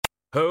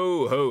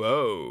Ho, ho,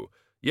 ho!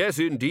 Yes,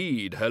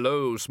 indeed.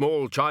 Hello,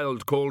 small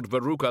child called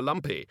Veruca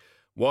Lumpy.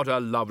 What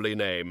a lovely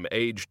name.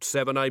 Aged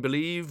 7, I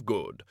believe.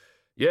 Good.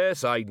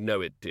 Yes, I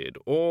know it did.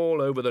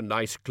 All over the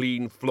nice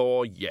clean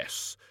floor,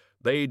 yes.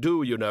 They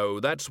do, you know.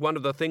 That's one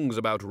of the things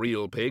about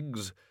real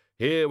pigs.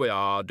 Here we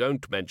are,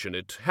 don't mention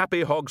it.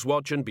 Happy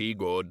Hogswatch and be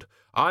good.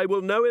 I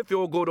will know if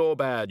you're good or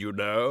bad, you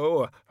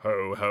know.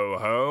 Ho, ho,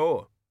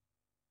 ho.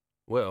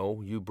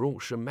 Well, you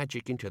brought some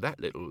magic into that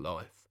little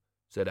life,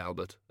 said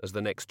Albert, as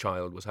the next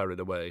child was hurried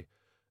away.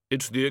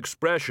 It's the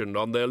expression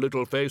on their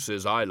little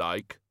faces I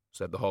like,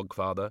 said the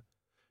Hogfather.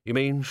 You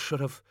mean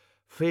sort of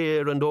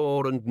fear and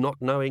awe and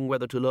not knowing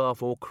whether to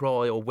laugh or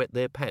cry or wet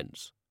their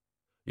pants?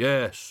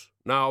 Yes,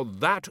 now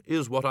that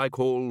is what I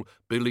call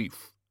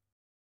belief.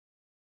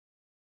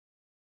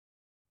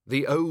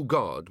 The O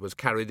God was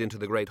carried into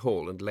the great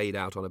hall and laid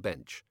out on a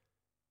bench.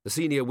 The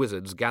senior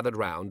wizards gathered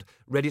round,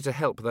 ready to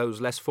help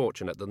those less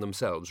fortunate than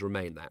themselves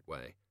remain that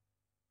way.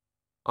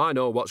 I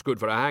know what's good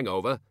for a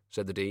hangover,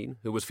 said the Dean,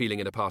 who was feeling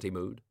in a party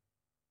mood.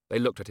 They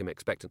looked at him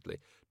expectantly.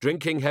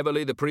 Drinking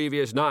heavily the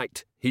previous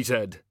night, he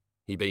said.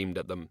 He beamed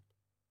at them.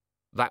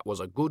 That was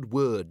a good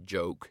word,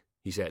 joke,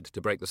 he said,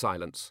 to break the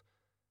silence.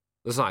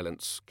 The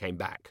silence came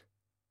back.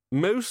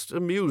 Most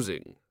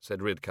amusing, said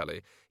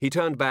Ridcully. He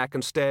turned back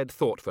and stared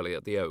thoughtfully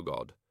at the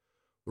O-God.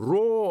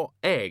 Raw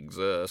eggs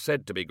are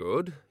said to be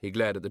good, he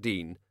glared at the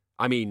Dean.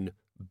 I mean,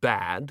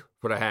 bad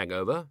for a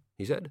hangover,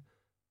 he said.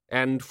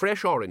 And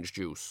fresh orange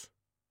juice.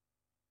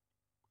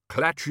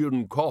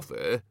 Clatchian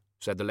coffee,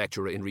 said the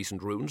lecturer in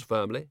recent runes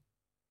firmly.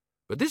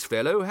 But this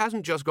fellow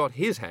hasn't just got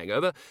his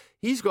hangover,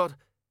 he's got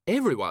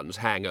everyone's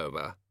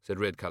hangover, said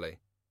Ridcully.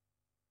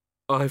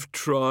 I've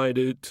tried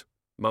it,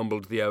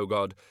 mumbled the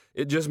O-God.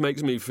 It just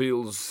makes me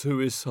feel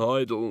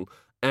suicidal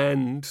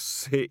and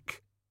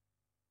sick.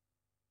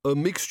 A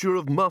mixture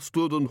of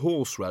mustard and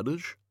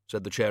horseradish,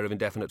 said the Chair of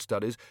Indefinite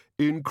Studies,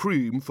 in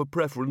cream for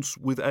preference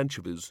with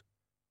anchovies.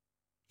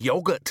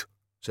 Yoghurt,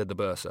 said the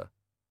Bursar.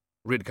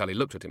 Ridcully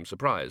looked at him,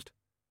 surprised.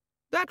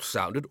 That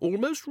sounded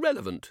almost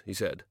relevant, he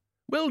said.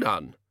 Well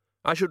done.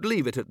 I should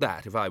leave it at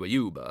that if I were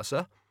you,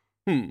 Bursar.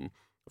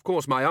 Of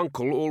course my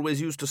uncle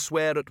always used to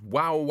swear at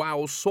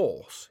wow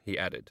sauce, he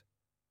added.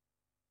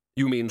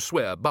 You mean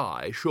swear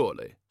by,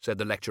 surely, said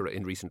the lecturer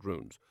in recent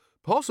runes.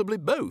 Possibly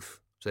both,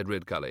 said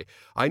Ridcully.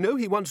 I know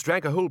he once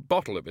drank a whole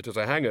bottle of it as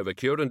a hangover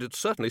cure, and it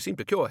certainly seemed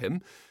to cure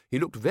him. He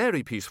looked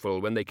very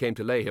peaceful when they came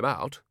to lay him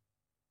out.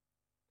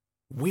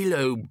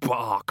 Willow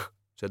bark,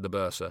 said the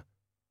Bursar.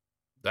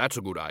 That's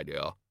a good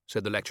idea,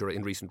 said the lecturer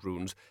in recent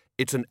runes.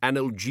 It's an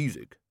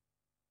analgesic.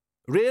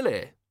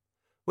 Really?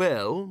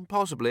 Well,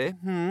 possibly,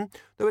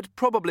 though it's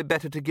probably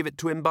better to give it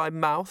to him by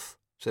mouth,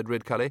 said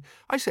Ridcully.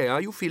 I say, are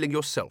you feeling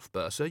yourself,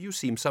 Bursar? You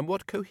seem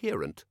somewhat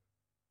coherent.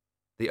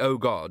 The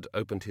O-God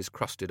opened his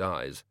crusted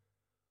eyes.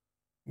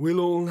 Will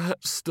all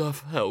that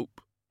stuff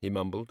help? He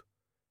mumbled.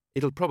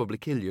 It'll probably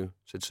kill you,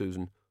 said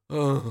Susan.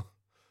 Oh,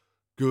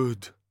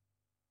 good.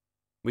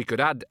 We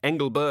could add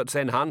Engelbert's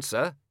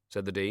enhancer,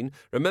 said the Dean.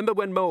 Remember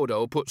when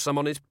Mordo put some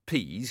on his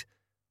peas?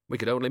 We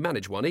could only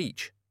manage one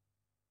each.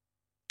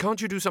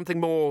 Can't you do something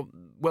more,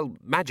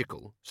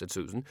 magical, said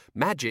Susan.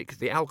 Magic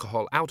the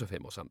alcohol out of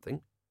him or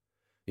something.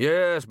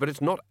 Yes, but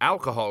it's not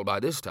alcohol by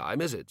this time,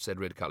 is it? Said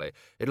Ridcully.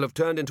 It'll have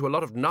turned into a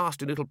lot of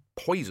nasty little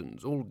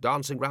poisons, all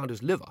dancing round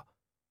his liver.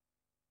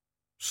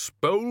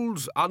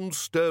 Spole's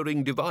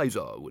unstirring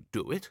divisor would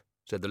do it,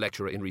 said the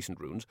lecturer in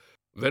recent runes.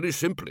 Very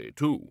simply,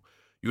 too.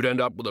 You'd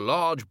end up with a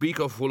large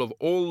beaker full of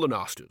all the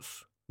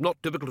nasties.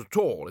 Not difficult at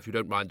all, if you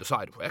don't mind the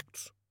side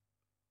effects.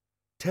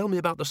 Tell me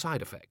about the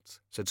side effects,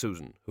 said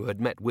Susan, who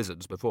had met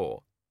wizards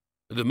before.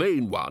 The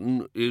main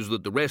one is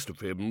that the rest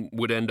of him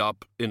would end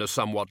up in a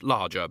somewhat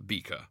larger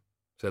beaker,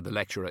 said the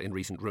lecturer in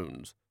recent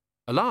runes.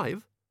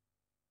 Alive?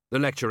 The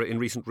lecturer in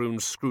recent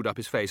runes screwed up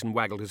his face and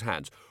waggled his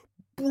hands.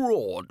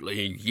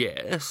 Broadly,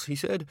 yes, he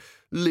said.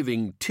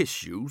 Living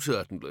tissue,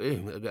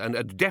 certainly,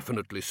 and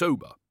definitely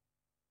sober.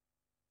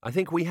 I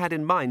think we had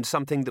in mind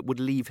something that would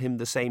leave him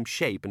the same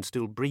shape and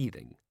still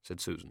breathing, said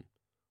Susan.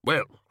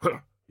 Well,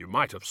 you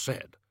might have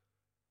said.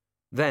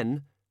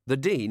 Then the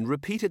Dean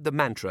repeated the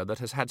mantra that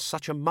has had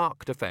such a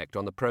marked effect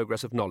on the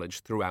progress of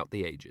knowledge throughout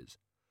the ages.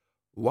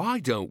 Why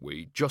don't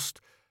we just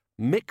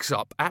mix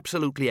up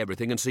absolutely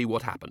everything and see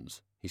what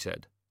happens, he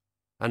said.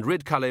 And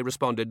Ridcully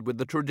responded with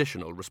the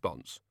traditional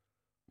response.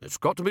 It's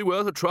got to be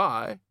worth a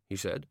try, he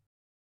said.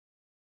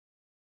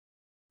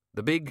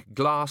 The big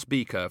glass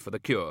beaker for the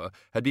cure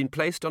had been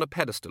placed on a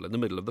pedestal in the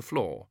middle of the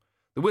floor.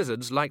 The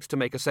wizards liked to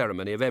make a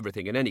ceremony of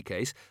everything in any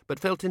case, but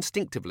felt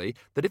instinctively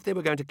that if they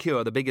were going to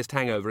cure the biggest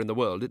hangover in the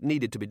world, it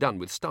needed to be done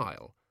with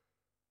style.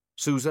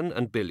 Susan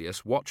and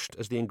Bilious watched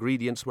as the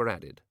ingredients were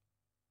added.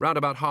 Round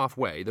about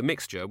halfway, the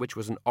mixture, which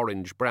was an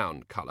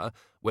orange-brown colour,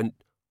 went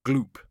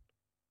gloop.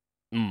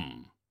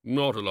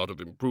 Not a lot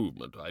of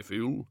improvement, I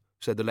feel,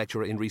 said the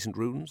lecturer in recent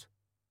runes.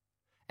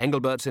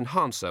 Engelbert's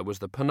enhancer was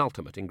the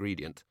penultimate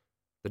ingredient.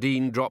 The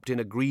Dean dropped in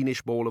a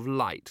greenish ball of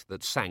light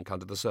that sank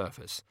under the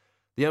surface.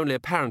 The only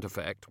apparent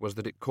effect was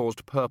that it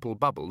caused purple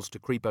bubbles to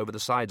creep over the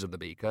sides of the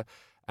beaker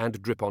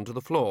and drip onto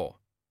the floor.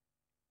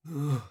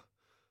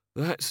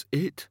 That's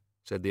it,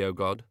 said the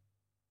O-God.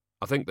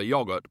 I think the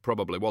yoghurt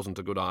probably wasn't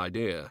a good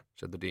idea,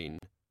 said the Dean.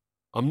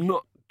 I'm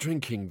not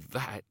drinking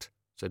that,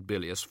 said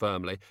Bilious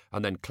firmly,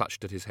 and then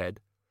clutched at his head.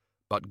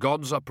 But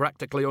gods are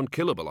practically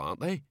unkillable, aren't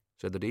they?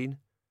 Said the Dean.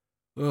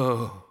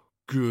 Oh,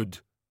 good,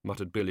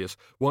 muttered Bilious.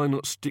 Why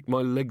not stick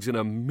my legs in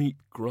a meat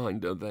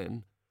grinder,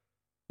 then?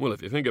 Well,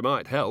 if you think it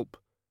might help.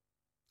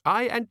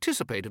 I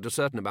anticipated a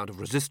certain amount of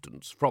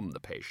resistance from the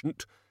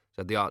patient,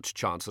 said the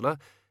Arch-Chancellor.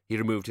 He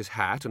removed his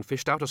hat and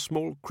fished out a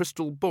small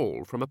crystal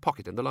ball from a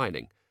pocket in the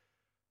lining.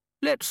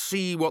 Let's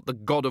see what the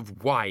god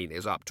of wine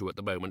is up to at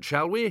the moment,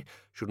 shall we?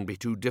 Shouldn't be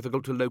too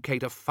difficult to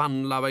locate a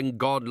fun-loving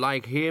god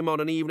like him on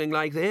an evening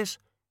like this.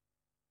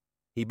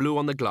 He blew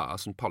on the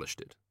glass and polished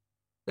it.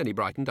 Then he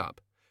brightened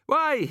up.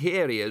 Why,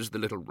 here he is, the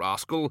little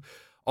rascal.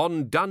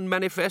 On done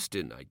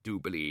manifesting, I do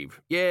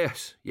believe.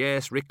 Yes,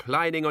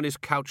 reclining on his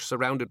couch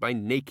surrounded by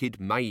naked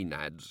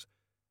maenads.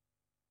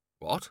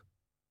 What?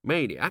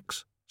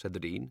 Maniacs? Said the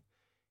Dean.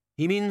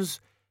 He means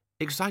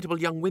excitable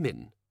young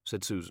women,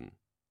 said Susan,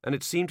 and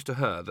it seemed to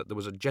her that there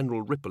was a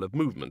general ripple of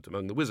movement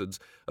among the wizards,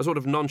 a sort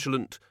of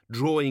nonchalant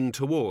drawing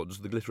towards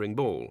the glittering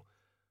ball.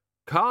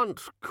 Can't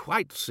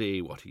quite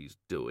see what he's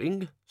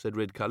doing, said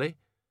Ridcully.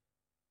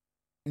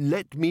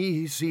 Let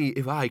me see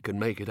if I can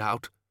make it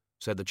out,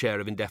 said the Chair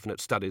of Indefinite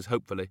Studies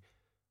hopefully.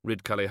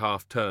 Ridcully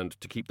half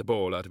turned to keep the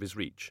ball out of his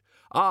reach.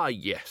 Ah,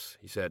 yes,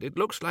 he said, it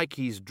looks like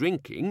he's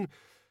drinking.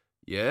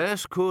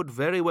 Yes, could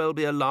very well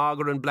be a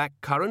lager and black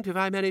currant, if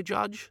I may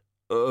judge.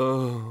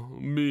 Oh,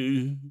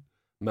 me,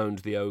 moaned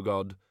the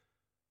O-God.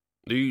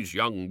 These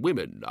young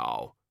women,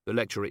 now, the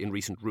lecturer in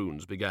recent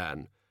runes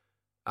began.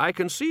 I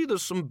can see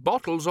there's some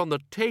bottles on the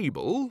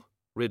table,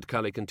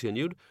 Ridcully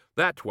continued.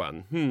 That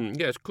one,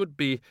 yes, could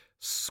be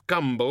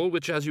scumble,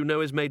 which, as you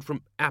know, is made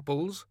from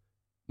apples.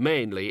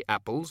 Mainly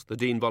apples, the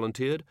Dean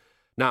volunteered.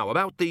 Now,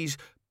 about these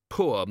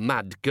poor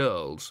mad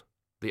girls.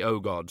 The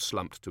O-God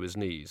slumped to his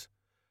knees.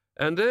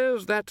 And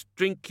there's that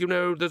drink, you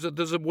know,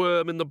 there's a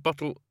worm in the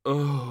bottle.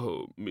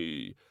 Oh,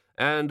 me.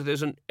 And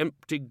there's an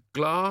empty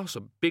glass,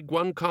 a big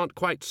one, can't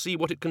quite see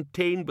what it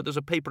contained, but there's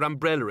a paper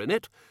umbrella in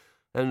it,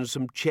 and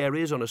some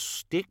cherries on a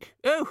stick.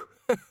 Oh,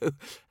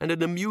 and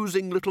an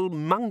amusing little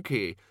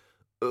monkey.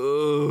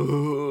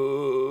 Oh.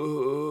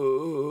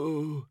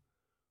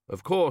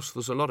 Of course,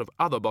 there's a lot of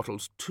other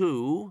bottles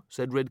too,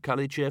 said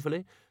Ridcully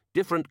cheerfully.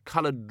 Different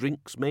coloured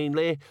drinks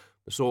mainly,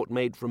 the sort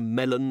made from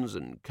melons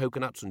and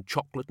coconuts and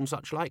chocolate and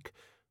such like.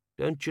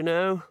 Don't you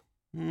know?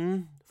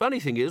 Funny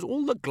thing is,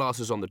 all the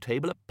glasses on the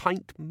table are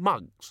pint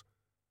mugs.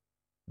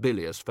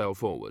 Bilious fell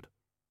forward.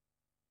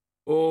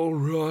 All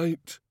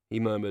right, he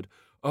murmured.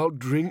 I'll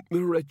drink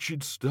the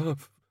wretched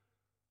stuff.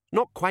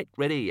 Not quite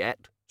ready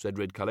yet, said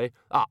Ridcully.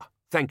 Ah,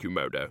 thank you,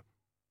 Modo.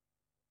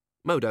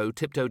 Modo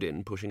tiptoed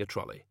in, pushing a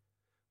trolley.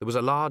 There was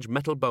a large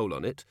metal bowl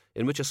on it,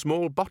 in which a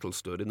small bottle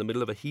stood in the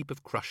middle of a heap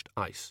of crushed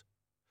ice.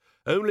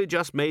 Only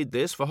just made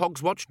this for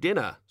Hogswatch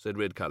dinner, said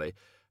Ridcully.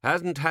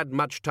 Hasn't had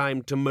much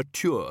time to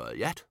mature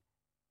yet.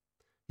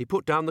 He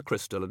put down the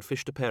crystal and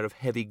fished a pair of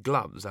heavy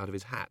gloves out of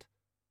his hat.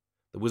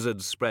 The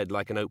wizards spread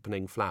like an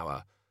opening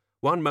flower.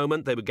 One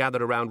moment they were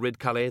gathered around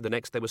Ridcully, the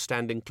next they were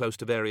standing close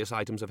to various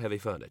items of heavy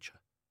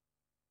furniture.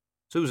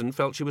 Susan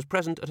felt she was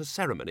present at a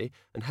ceremony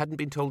and hadn't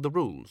been told the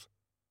rules.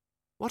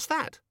 What's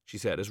that? She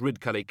said, as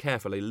Ridcully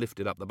carefully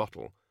lifted up the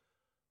bottle.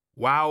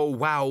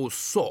 Wow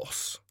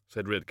sauce,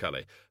 said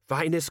Ridcully.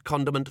 Finest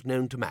condiment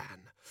known to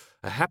man.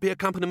 A happy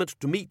accompaniment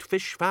to meat,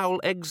 fish, fowl,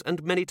 eggs,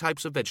 and many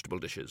types of vegetable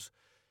dishes.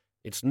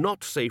 It's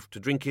not safe to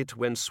drink it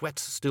when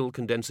sweat's still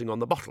condensing on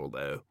the bottle,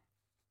 though.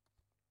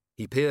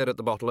 He peered at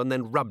the bottle and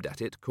then rubbed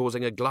at it,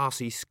 causing a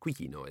glassy,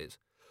 squeaky noise.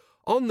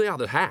 On the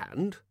other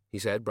hand, he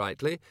said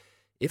brightly,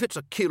 if it's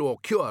a kill or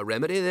cure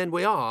remedy, then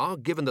we are,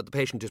 given that the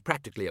patient is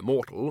practically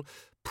immortal,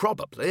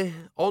 probably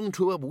on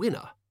to a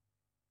winner.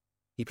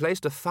 He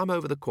placed a thumb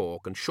over the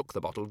cork and shook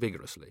the bottle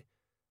vigorously.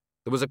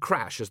 There was a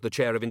crash as the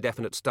Chair of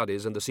Indefinite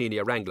Studies and the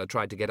Senior Wrangler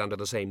tried to get under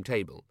the same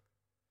table.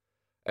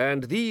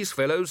 And these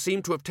fellows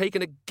seem to have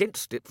taken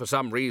against it for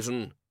some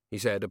reason, he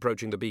said,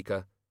 approaching the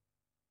beaker.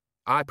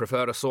 I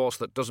prefer a sauce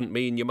that doesn't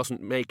mean you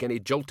mustn't make any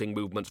jolting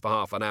movements for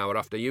half an hour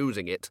after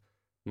using it,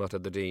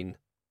 muttered the Dean.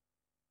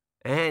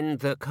 And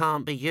that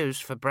can't be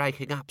used for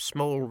breaking up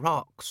small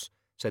rocks,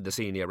 said the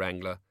Senior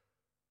Wrangler.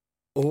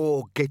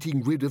 Or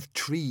getting rid of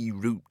tree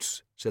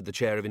roots, said the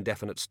Chair of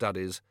Indefinite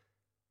Studies.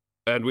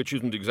 And which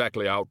isn't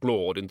exactly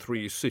outlawed in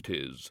 3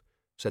 cities,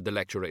 said the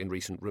lecturer in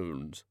recent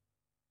runes.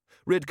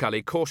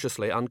 Ridcully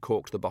cautiously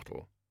uncorked the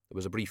bottle. There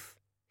was a brief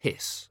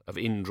hiss of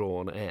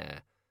indrawn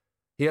air.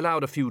 He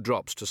allowed a few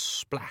drops to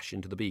splash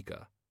into the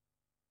beaker.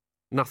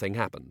 Nothing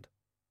happened.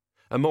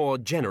 A more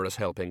generous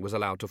helping was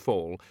allowed to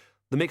fall.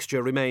 The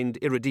mixture remained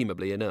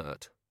irredeemably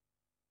inert.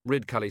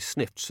 Ridcully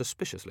sniffed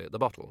suspiciously at the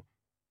bottle.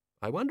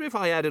 I wonder if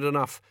I added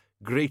enough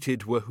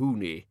grated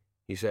wahoonie,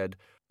 he said,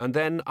 and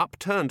then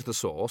upturned the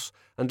sauce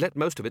and let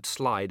most of it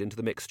slide into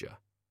the mixture.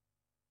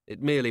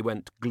 It merely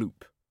went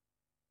gloop.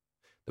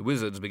 The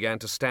wizards began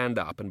to stand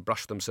up and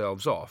brush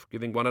themselves off,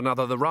 giving one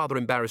another the rather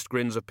embarrassed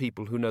grins of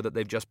people who know that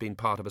they've just been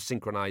part of a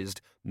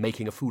synchronized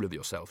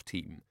making-a-fool-of-yourself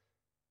team.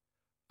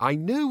 "I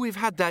know we've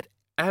had that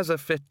as a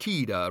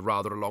fetida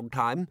rather a long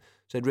time,"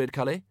 said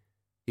Ridcully.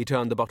 He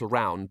turned the bottle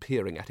round,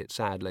 peering at it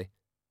sadly.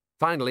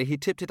 Finally, he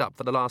tipped it up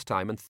for the last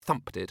time and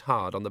thumped it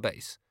hard on the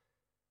base.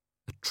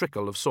 A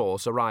trickle of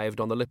sauce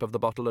arrived on the lip of the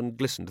bottle and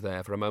glistened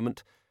there for a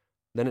moment.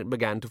 Then it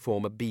began to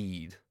form a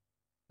bead.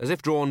 As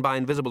if drawn by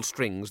invisible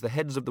strings, the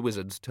heads of the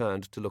wizards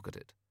turned to look at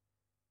it.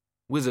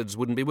 Wizards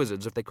wouldn't be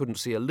wizards if they couldn't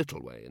see a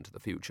little way into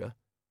the future.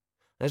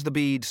 As the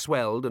bead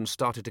swelled and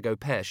started to go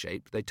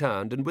pear-shaped, they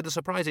turned, and with a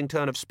surprising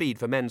turn of speed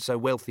for men so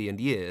wealthy in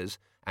years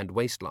and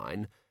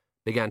waistline,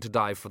 began to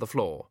dive for the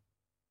floor.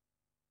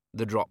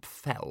 The drop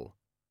fell.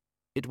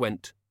 It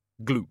went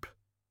gloop.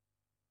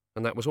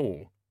 And that was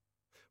all.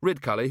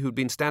 Ridcully, who'd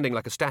been standing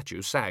like a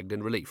statue, sagged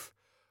in relief.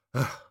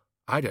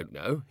 "I don't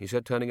know," he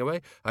said, turning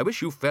away. "I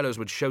wish you fellows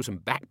would show some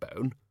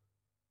backbone."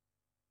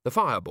 The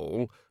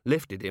fireball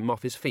lifted him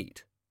off his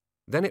feet.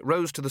 Then it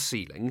rose to the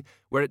ceiling,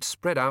 where it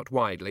spread out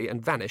widely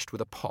and vanished with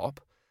a pop,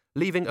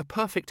 leaving a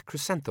perfect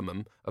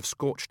chrysanthemum of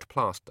scorched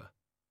plaster.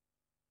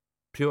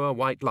 Pure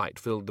white light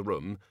filled the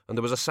room, and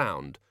there was a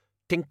sound.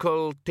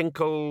 Tinkle,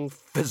 tinkle,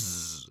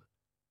 fizz.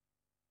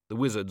 The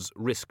wizards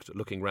risked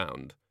looking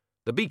round.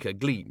 The beaker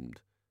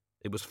gleamed.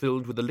 It was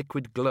filled with a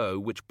liquid glow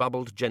which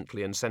bubbled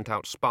gently and sent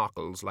out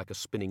sparkles like a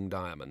spinning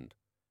diamond.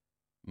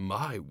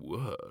 "My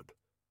word,"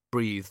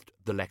 breathed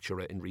the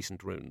lecturer in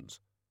recent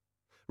runes.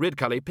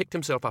 Ridcully picked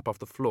himself up off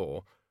the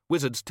floor.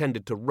 Wizards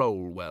tended to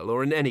roll well,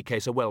 or in any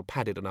case are well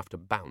padded enough to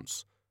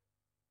bounce.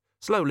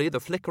 Slowly,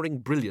 the flickering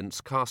brilliance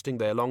casting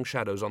their long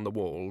shadows on the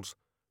walls,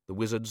 the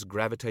wizards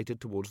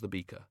gravitated towards the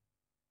beaker.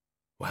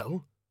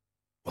 "Well,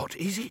 what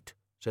is it?"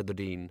 said the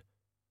dean.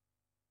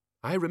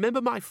 "I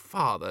remember my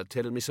father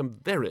telling me some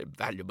very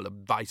valuable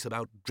advice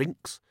about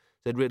drinks,"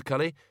 said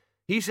Ridcully.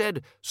 "He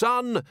said,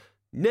 'Son,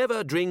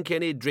 never drink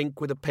any drink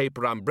with a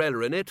paper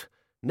umbrella in it,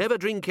 never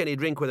drink any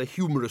drink with a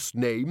humorous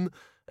name,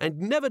 and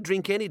never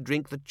drink any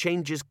drink that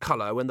changes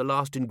colour when the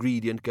last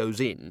ingredient goes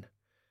in.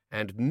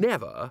 And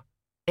never,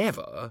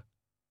 ever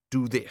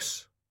do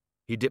this.'"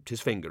 He dipped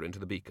his finger into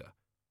the beaker.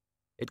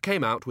 It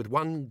came out with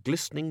one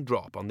glistening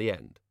drop on the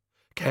end.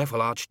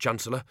 "Careful,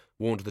 Arch-Chancellor,"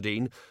 warned the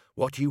dean.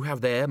 "What you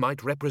have there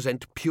might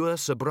represent pure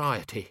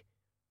sobriety."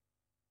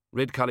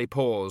 Ridcully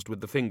paused with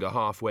the finger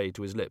halfway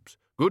to his lips.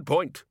 "Good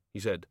point,"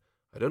 he said.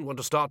 "I don't want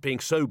to start being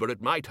sober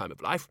at my time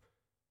of life."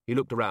 He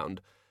looked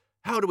around.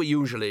 "How do we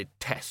usually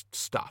test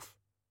stuff?"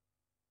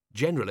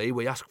 "Generally,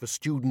 we ask for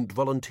student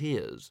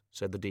volunteers,"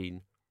 said the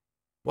dean.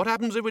 "What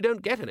happens if we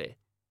don't get any?"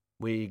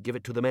 "We give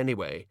it to them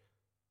anyway."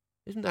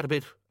 "Isn't that a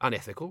bit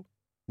unethical?"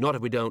 "Not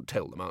if we don't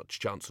tell them,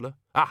 Arch-Chancellor."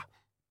 "Ah,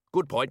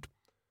 good point."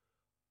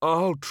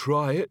 "I'll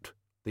try it,"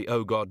 the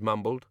O-God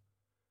mumbled.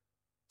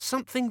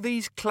 "Something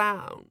these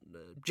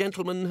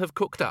gentlemen have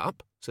cooked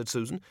up," said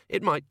Susan.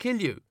 "It might kill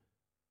you."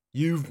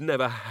 "You've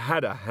never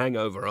had a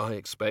hangover, I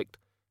expect,"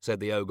 said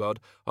the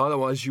O-God.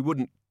 "Otherwise you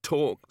wouldn't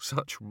talk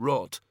such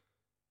rot."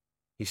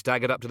 He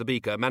staggered up to the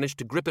beaker, managed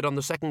to grip it on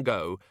the second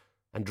go,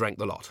 and drank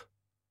the lot.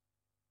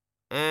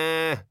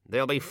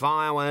 "There'll be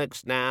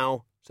fireworks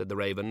now," said the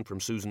raven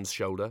from Susan's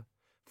shoulder.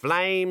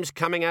 "Flames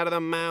coming out of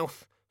the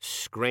mouth,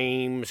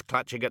 screams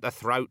clutching at the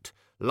throat,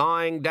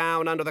 lying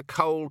down under the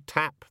cold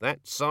tap,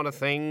 that sort of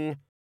thing."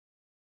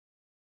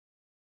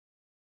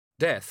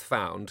 Death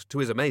found, to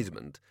his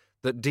amazement,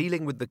 that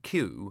dealing with the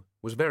queue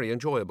was very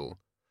enjoyable.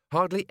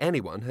 Hardly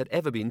anyone had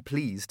ever been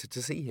pleased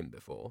to see him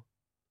before.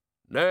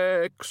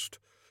 "Next!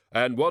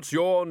 And what's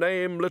your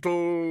name,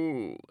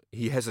 little—"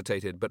 He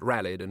hesitated, but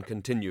rallied and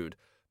continued.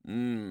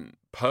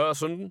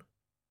 "Person?"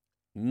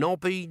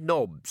 "Nobby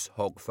Nobbs,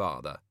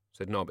 Hogfather,"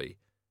 said Nobby.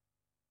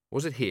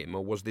 Was it him,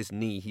 or was this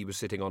knee he was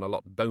sitting on a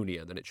lot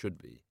bonier than it should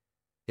be?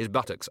 His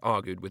buttocks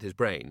argued with his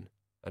brain,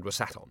 and were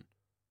sat on.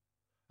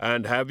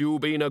 "And have you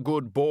been a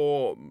good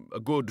boar, a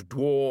good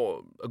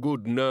dwarf, a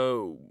good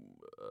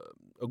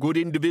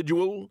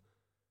individual?"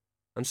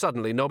 And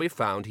suddenly Nobby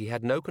found he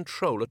had no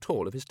control at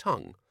all of his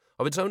tongue.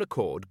 Of its own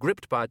accord,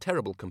 gripped by a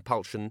terrible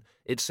compulsion,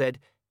 it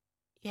said,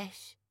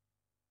 "Yes."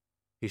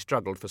 He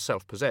struggled for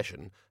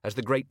self-possession as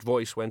the great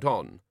voice went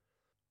on.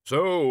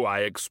 "So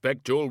I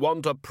expect you'll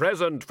want a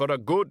present for a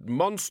good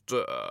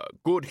monster, a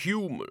good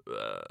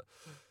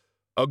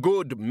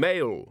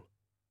male."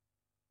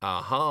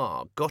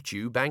 "Aha, got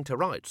you bang to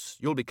rights.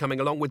 You'll be coming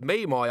along with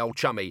me, my old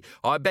chummy.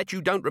 I bet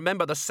you don't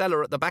remember the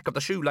cellar at the back of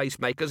the shoelace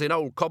makers in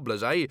Old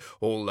Cobblers, eh?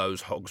 All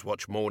those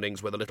Hogswatch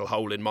mornings with a little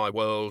hole in my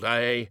world,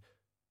 eh?"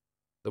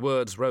 The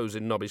words rose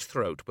in Nobby's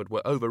throat, but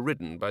were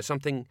overridden by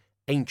something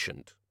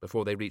ancient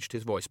before they reached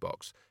his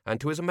voice-box,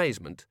 and to his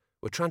amazement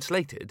were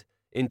translated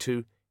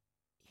into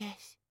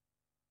 "Yes."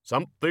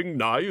 "Something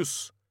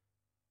nice?"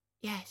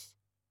 "Yes."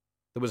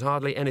 There was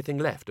hardly anything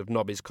left of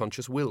Nobby's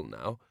conscious will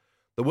now.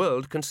 The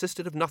world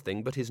consisted of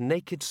nothing but his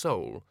naked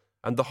soul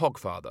and the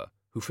Hogfather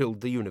who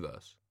filled the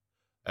universe.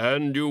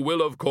 "And you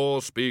will, of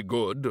course, be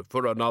good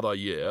for another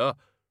year?"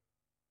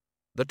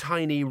 The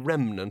tiny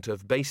remnant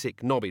of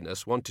basic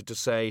nobbiness wanted to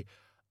say,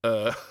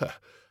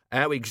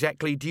 How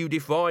exactly do you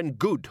define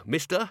good,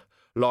 mister?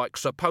 Like,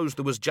 suppose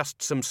there was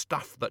just some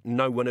stuff that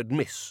no one would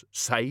miss,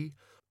 say?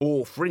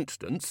 Or, for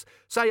instance,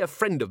 say a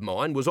friend of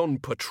mine was on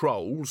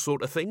patrol,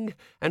 sort of thing,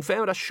 and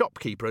found a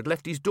shopkeeper had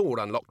left his door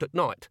unlocked at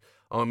night.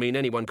 I mean,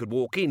 anyone could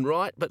walk in,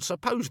 right? But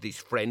suppose this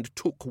friend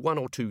took one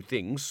or two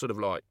things, sort of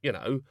like,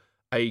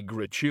 a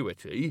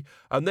gratuity,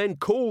 and then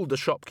called the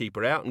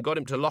shopkeeper out and got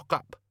him to lock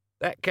up.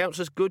 That counts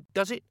as good,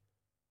 does it?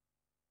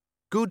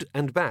 Good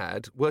and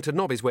bad were to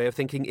Nobby's way of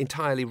thinking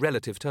entirely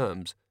relative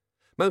terms.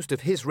 Most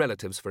of his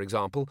relatives, for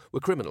example, were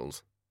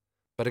criminals.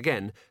 But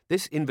again,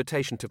 this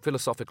invitation to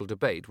philosophical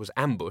debate was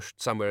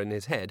ambushed somewhere in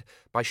his head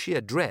by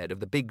sheer dread of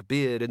the big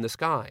beard in the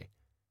sky.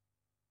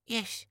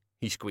 Yes,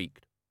 he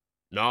squeaked.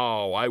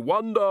 Now, I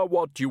wonder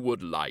what you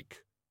would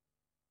like.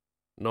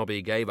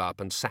 Nobby gave up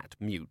and sat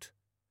mute.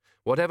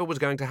 Whatever was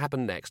going to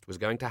happen next was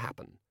going to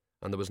happen,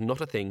 and there was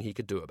not a thing he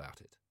could do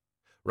about it.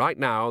 Right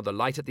now, the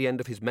light at the end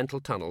of his mental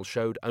tunnel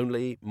showed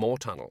only more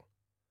tunnel.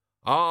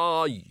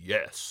 Ah,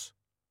 yes.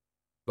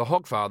 The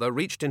Hogfather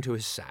reached into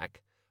his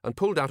sack and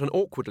pulled out an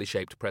awkwardly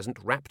shaped present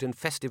wrapped in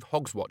festive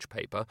Hogswatch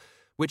paper,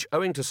 which,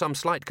 owing to some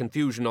slight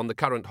confusion on the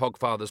current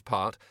Hogfather's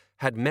part,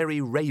 had merry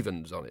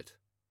ravens on it.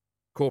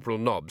 Corporal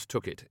Nobbs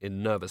took it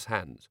in nervous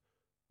hands.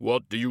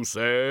 What do you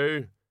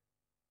say?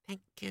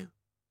 Thank you.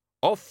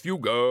 Off you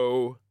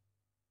go.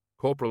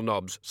 Corporal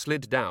Nobbs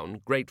slid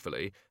down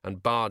gratefully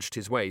and barged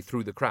his way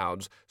through the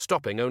crowds,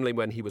 stopping only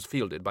when he was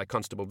fielded by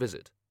Constable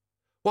Visit.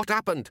 What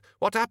happened?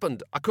 What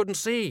happened? I couldn't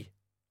see.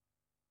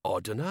 I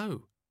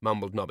dunno,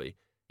 mumbled Nobby.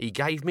 He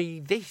gave me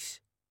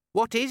this.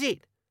 What is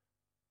it?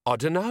 I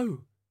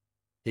dunno.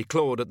 He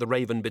clawed at the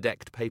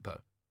raven-bedecked paper.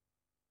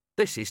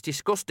 This is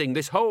disgusting,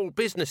 this whole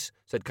business,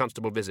 said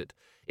Constable Visit.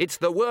 It's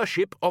the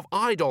worship of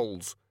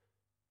idols.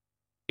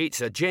 It's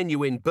a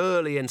genuine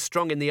burly and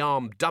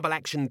strong-in-the-arm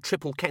double-action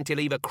triple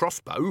cantilever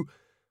crossbow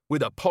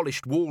with a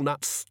polished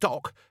walnut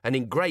stock and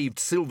engraved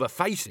silver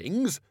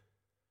facings.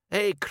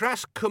 A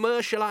crass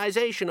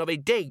commercialisation of a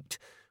date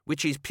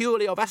which is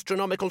purely of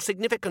astronomical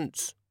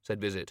significance,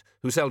 said Visit,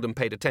 who seldom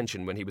paid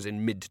attention when he was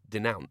in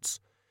mid-denounce.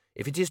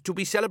 If it is to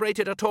be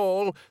celebrated at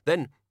all,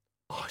 then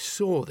I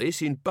saw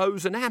this in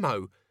Bows and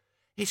Ammo.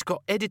 It's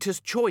got editor's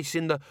choice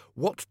in the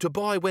What to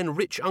Buy When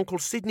Rich Uncle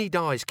Sidney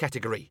Dies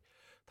category.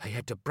 They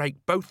had to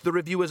break both the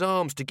reviewer's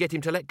arms to get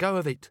him to let go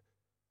of it.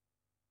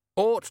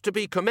 Ought to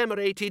be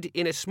commemorated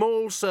in a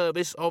small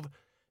service of...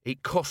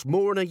 It costs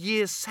more than a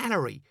year's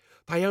salary.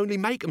 They only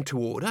make 'em to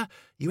order.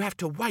 You have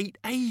to wait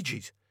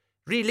ages.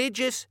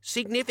 Religious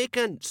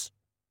significance.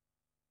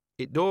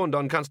 It dawned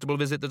on Constable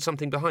Visit that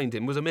something behind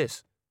him was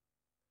amiss.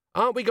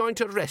 Aren't we going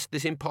to arrest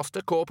this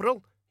impostor,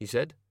 Corporal? He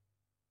said.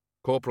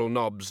 Corporal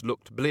Nobbs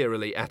looked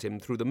blearily at him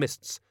through the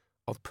mists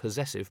of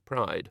possessive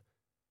pride.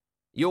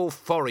 You're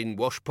foreign,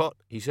 washpot,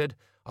 he said.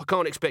 I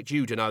can't expect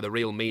you to know the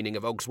real meaning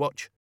of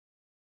Hogswatch.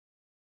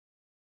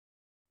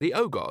 The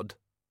O-God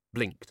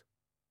blinked.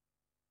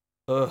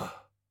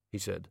 He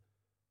said.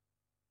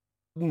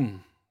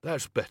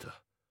 That's better.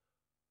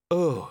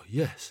 Oh,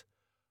 yes.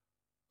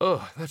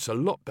 That's a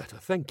lot better,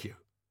 thank you.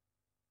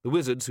 The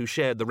wizards who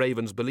shared the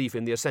raven's belief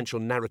in the essential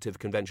narrative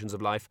conventions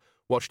of life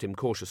watched him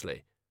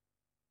cautiously.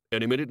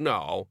 Any minute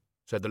now,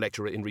 said the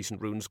lecturer in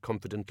recent runes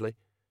confidently.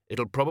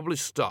 It'll probably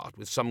start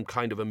with some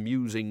kind of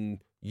amusing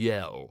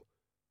yell.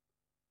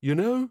 You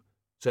know,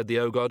 said the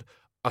O-God,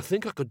 I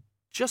think I could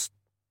just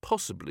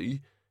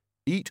possibly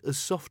eat a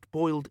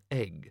soft-boiled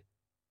egg.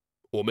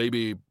 Or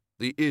maybe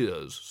the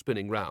ears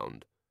spinning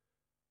round.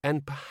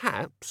 And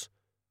perhaps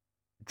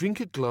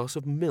drink a glass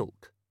of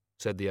milk,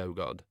 said the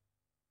O-God.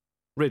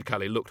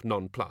 Ridcully looked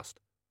nonplussed.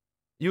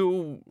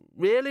 You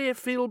really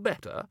feel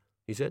better?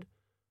 He said.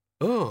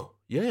 Oh,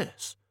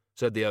 yes,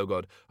 said the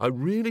O-God. I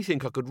really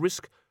think I could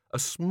risk a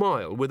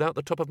smile without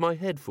the top of my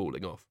head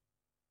falling off.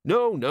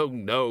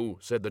 No,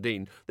 said the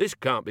Dean. This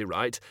can't be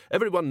right.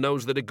 Everyone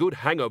knows that a good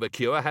hangover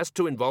cure has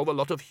to involve a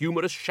lot of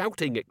humorous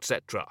shouting,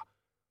 etc.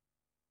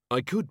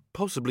 I could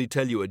possibly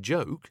tell you a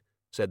joke,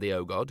 said the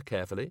O-God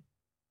carefully.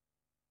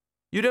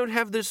 You don't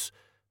have this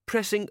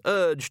pressing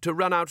urge to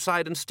run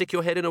outside and stick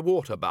your head in a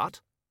water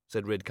butt,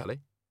 said Ridcully.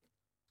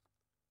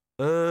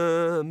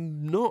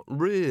 Not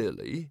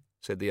really,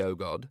 said the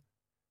O-God.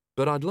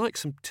 But I'd like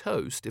some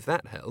toast, if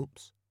that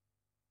helps.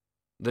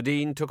 The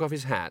Dean took off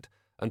his hat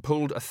and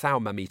pulled a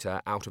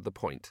thermometer out of the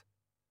point.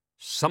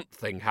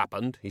 Something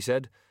happened, he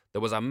said.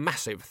 There was a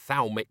massive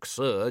thalmic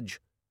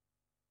surge.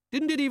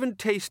 Didn't it even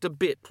taste a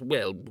bit,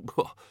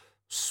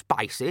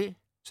 spicy?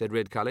 Said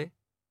Ridcully.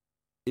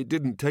 It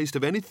didn't taste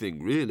of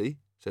anything, really,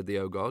 said the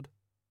O-God.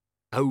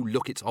 Oh,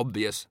 look, it's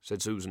obvious,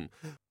 said Susan.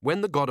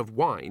 When the god of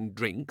wine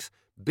drinks,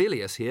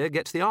 Bilious here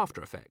gets the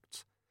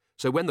after-effects.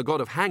 So when the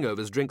god of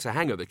hangovers drinks a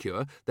hangover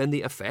cure, then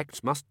the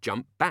effects must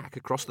jump back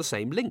across the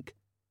same link.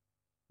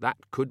 That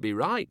could be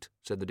right,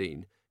 said the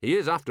Dean. He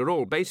is, after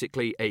all,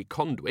 basically a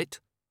conduit.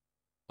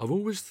 I've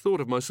always thought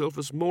of myself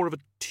as more of a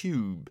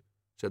tube,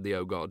 said the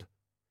O-God.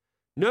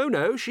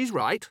 No, she's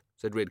right,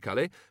 said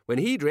Ridcully. When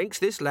he drinks,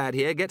 this lad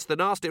here gets the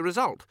nasty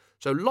result.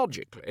 So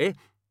logically,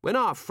 When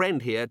our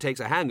friend here takes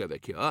a hangover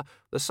cure,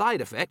 the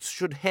side effects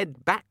should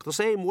head back the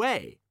same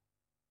way."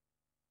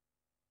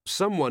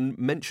 "Someone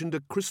mentioned a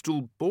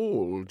crystal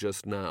ball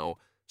just now,"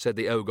 said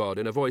the O-God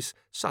in a voice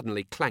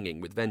suddenly clanging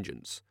with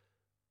vengeance.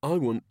 "I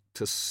want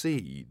to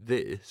see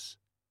this."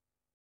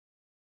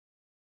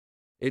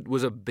 It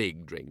was a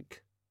big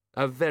drink.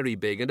 A very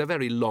big and a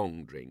very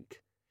long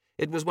drink.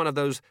 It was one of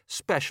those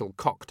special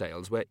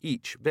cocktails where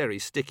each very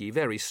sticky,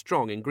 very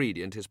strong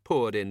ingredient is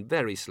poured in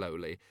very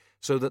slowly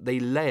so that they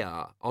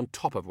layer on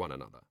top of one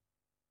another.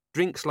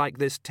 Drinks like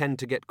this tend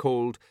to get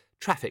called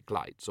traffic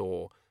lights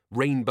or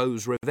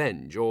Rainbow's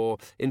Revenge, or,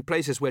 in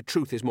places where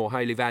truth is more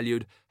highly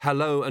valued,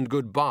 Hello and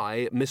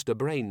Goodbye, Mr.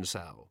 Brain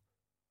Cell.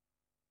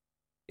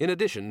 In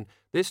addition,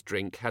 this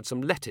drink had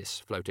some lettuce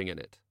floating in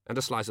it, and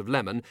a slice of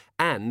lemon,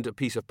 and a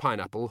piece of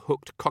pineapple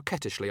hooked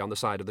coquettishly on the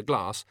side of the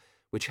glass,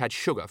 which had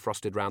sugar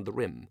frosted round the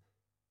rim.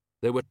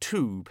 There were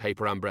 2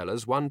 paper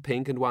umbrellas, one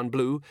pink and one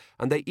blue,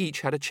 and they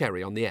each had a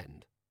cherry on the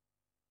end.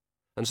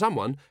 And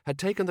someone had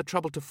taken the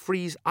trouble to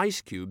freeze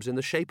ice cubes in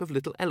the shape of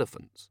little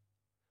elephants.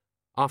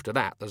 After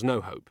that, there's no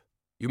hope.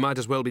 You might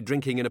as well be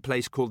drinking in a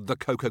place called the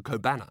Coco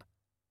Cabana.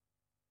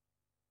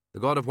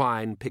 The God of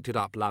Wine picked it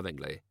up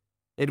lovingly.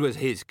 It was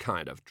his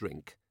kind of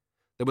drink.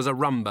 There was a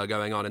rumba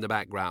going on in the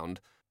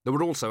background. There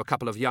were also a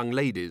couple of young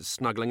ladies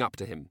snuggling up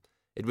to him.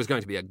 It was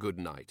going to be a good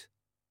night.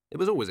 It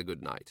was always a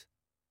good night.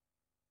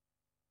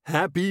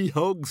 "Happy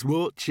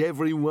Hogswatch,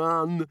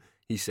 everyone,"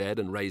 he said,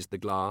 and raised the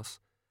glass.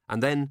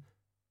 And then,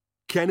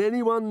 "Can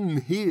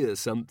anyone hear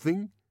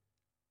something?"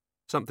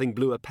 Something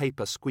blew a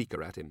paper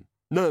squeaker at him.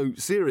 "No,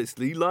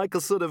 seriously, like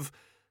a sort of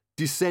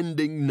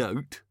descending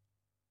note."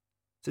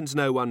 Since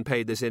no one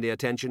paid this any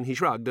attention, he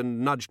shrugged and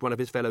nudged one of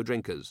his fellow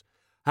drinkers.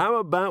 "How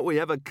about we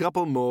have a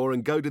couple more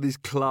and go to this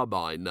club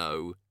I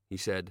know?" he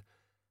said.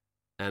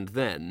 And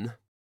then...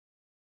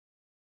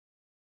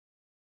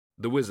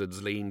 The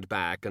wizards leaned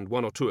back, and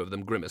 1 or 2 of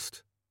them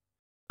grimaced.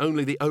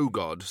 Only the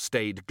O-God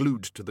stayed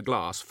glued to the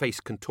glass, face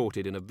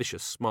contorted in a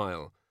vicious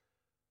smile.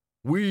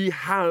 "We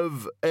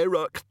have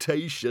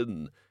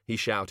eructation," he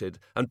shouted,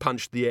 and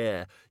punched the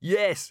air.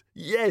 "Yes,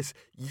 yes,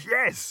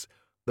 yes!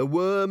 The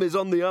worm is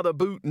on the other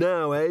boot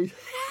now, eh?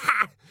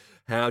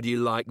 How do you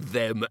like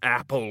them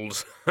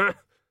apples?"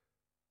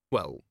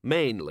 "Well,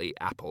 mainly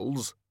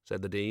apples,"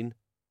 said the Dean.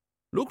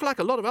 "Look like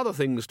a lot of other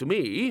things to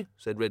me,"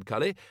 said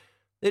Ridcully.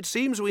 "It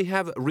seems we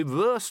have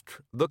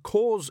reversed the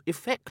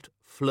cause-effect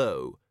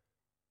flow."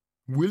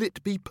 "Will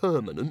it be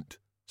permanent?"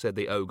 said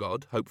the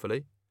O-God,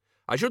 hopefully.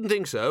 "I shouldn't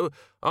think so.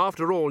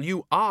 After all,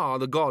 you are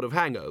the god of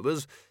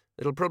hangovers.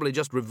 It'll probably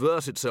just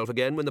reverse itself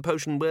again when the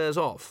potion wears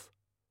off."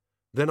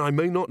 "Then I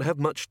may not have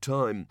much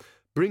time.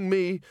 Bring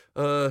me,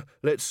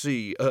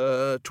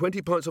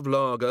 20 pints of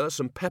lager,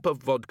 some pepper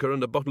vodka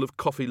and a bottle of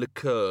coffee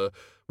liqueur,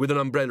 with an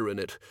umbrella in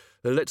it.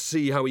 Let's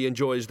see how he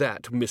enjoys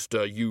that,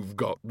 Mister You've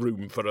got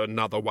room for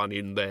another one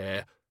in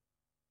there."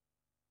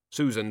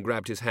 Susan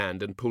grabbed his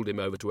hand and pulled him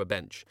over to a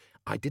bench.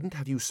 "I didn't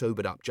have you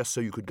sobered up just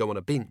so you could go on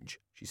a binge,"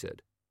 she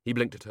said. He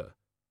blinked at her.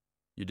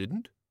 "You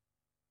didn't?"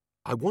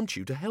 "I want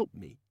you to help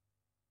me."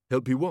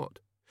 "Help you what?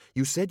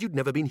 You said you'd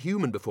never been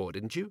human before,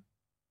 didn't you?"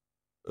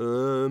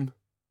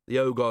 The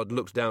O-God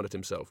looked down at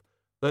himself.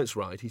 "That's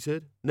right," he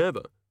said.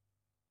 "Never."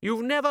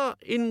 "You've never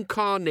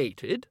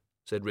incarnated?"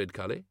 said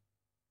Ridcully.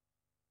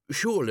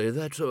 "Surely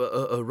that's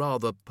a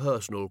rather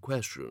personal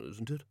question,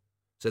 isn't it?"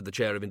 said the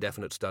Chair of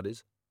Indefinite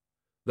Studies.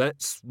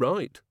 "That's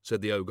right,"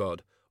 said the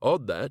O-God.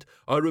 "Odd that.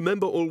 I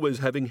remember always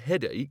having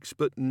headaches,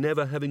 but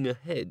never having a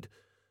head.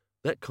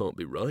 That can't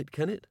be right,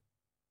 can it?"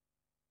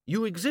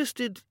 "You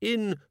existed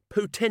in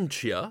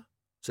Potentia,"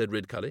 said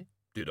Ridcully.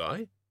 "Did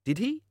I?" "Did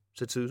he?"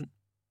 said Susan.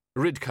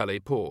 Ridcully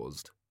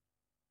paused.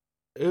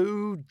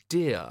 "Oh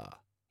dear,"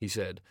 he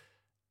said.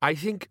 "I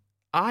think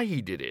I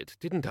did it,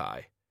 didn't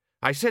I?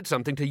 I said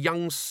something to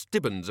young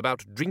Stibbons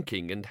about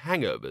drinking and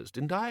hangovers,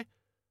 didn't I?"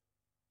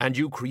 "And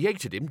you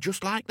created him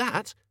just like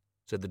that?"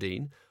 said the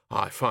Dean.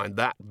 "I find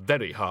that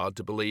very hard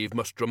to believe,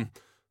 Mustrum.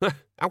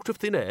 Out of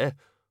thin air.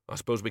 I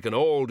suppose we can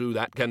all do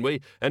that, can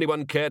we?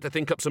 Anyone care to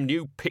think up some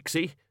new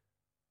pixie?"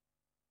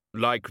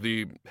 "Like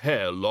the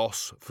hair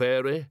loss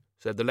fairy,"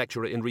 said the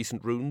lecturer in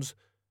recent runes.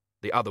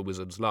 The other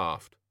wizards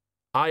laughed.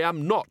 "I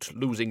am not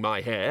losing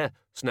my hair,"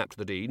 snapped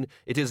the Dean.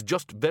 "It is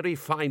just very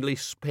finely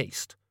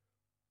spaced."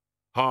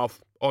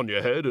 "Half on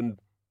your head and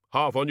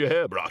half on your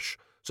hairbrush,"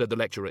 said the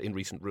lecturer in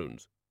recent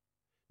runes.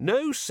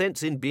 "No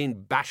sense in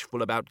being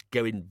bashful about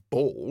going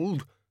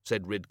bald,"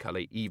 said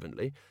Ridcully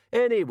evenly.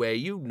 "Anyway,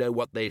 you know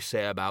what they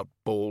say about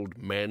bald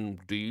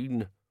men,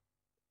 Dean."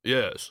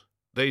 "Yes,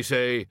 they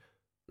say,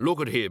 'Look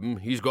at him,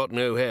 he's got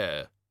no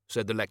hair,'"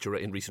 said the lecturer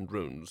in recent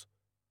runes.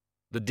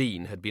 The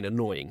Dean had been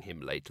annoying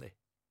him lately.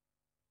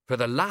 "For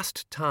the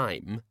last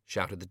time,"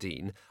 shouted the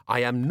Dean,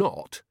 "I am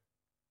not—"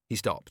 He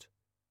stopped.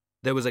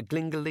 There was a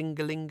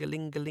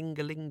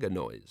gling-a-ling-a-ling-a-ling-a-ling-a-ling-a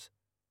noise.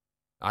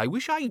 "I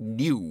wish I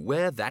knew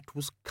where that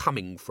was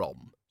coming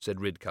from," said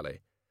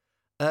Ridcully.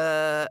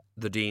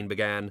 The Dean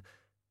began.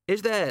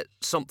 "Is there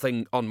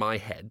something on my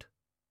head?"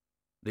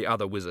 The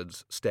other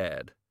wizards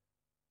stared.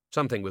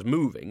 Something was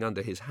moving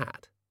under his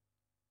hat.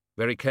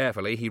 Very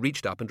carefully he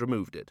reached up and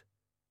removed it.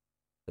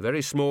 The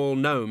very small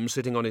gnome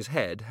sitting on his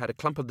head had a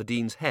clump of the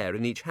Dean's hair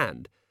in each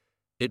hand.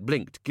 It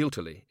blinked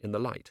guiltily in the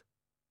light.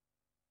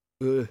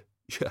 Yeah,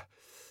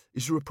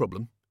 is there a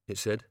problem? It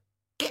said.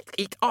 Get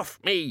it off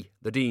me!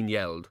 The Dean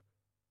yelled.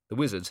 The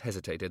wizards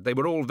hesitated. They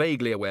were all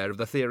vaguely aware of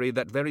the theory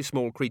that very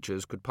small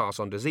creatures could pass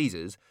on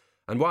diseases,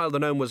 and while the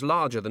gnome was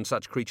larger than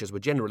such creatures were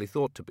generally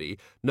thought to be,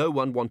 no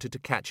one wanted to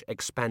catch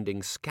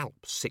expanding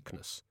scalp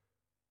sickness.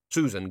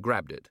 Susan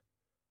grabbed it.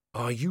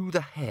 Are you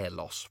the hair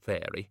loss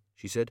fairy?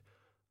 She said.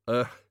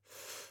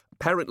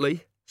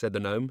 Apparently, said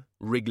the gnome,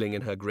 wriggling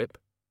in her grip.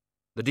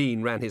 The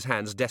Dean ran his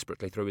hands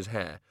desperately through his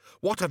hair.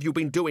 What have you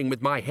been doing with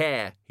my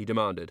hair? He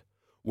demanded.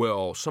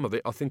 Well, some of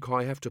it I think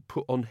I have to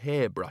put on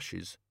hair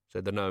brushes,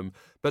 said the gnome,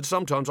 but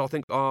sometimes I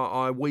think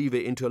I weave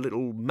it into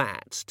little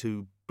mats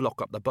to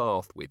block up the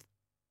bath with.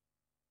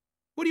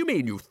 What do you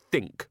mean, you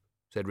think?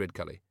 Said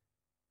Ridcully.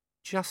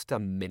 Just a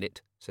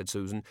minute, said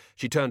Susan.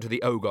 She turned to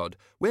the O-God.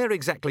 Where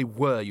exactly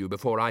were you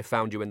before I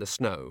found you in the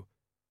snow?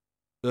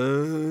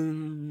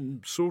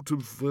 Sort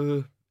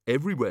of,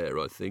 everywhere,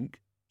 I think,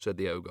 said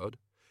the O-God.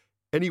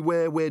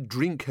 Anywhere where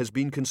drink has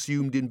been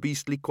consumed in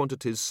beastly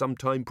quantities some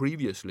time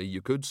previously,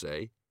 you could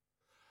say.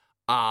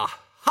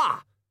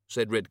 Aha,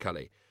 said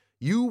Ridcully.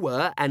 You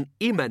were an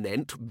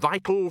immanent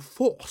vital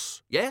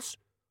force, yes?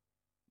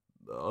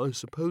 I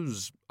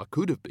suppose I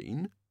could have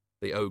been,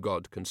 the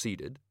O-God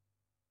conceded.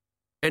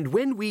 And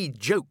when we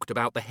joked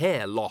about the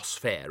hair loss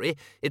fairy,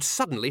 it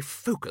suddenly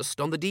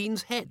focused on the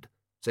Dean's head,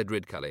 said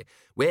Ridcully,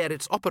 where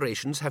its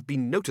operations have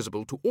been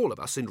noticeable to all of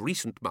us in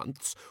recent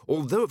months,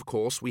 although, of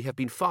course, we have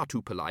been far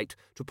too polite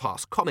to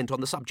pass comment on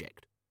the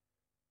subject.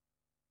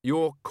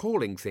 You're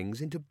calling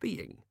things into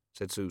being,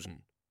 said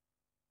Susan.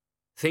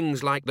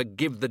 Things like the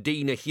give the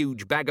Dean a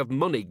huge bag of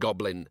money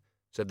goblin,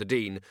 said the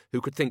Dean, who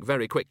could think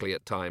very quickly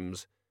at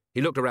times.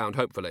 He looked around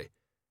hopefully.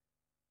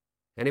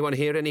 Anyone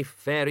hear any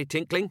fairy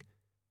tinkling?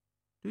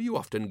 Do you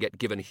often get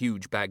given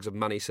huge bags of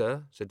money,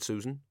 sir? Said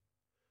Susan.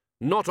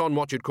 Not on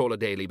what you'd call a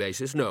daily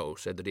basis, no,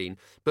 said the Dean.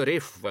 But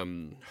if,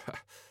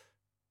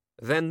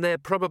 Then there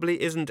probably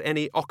isn't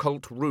any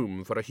occult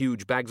room for a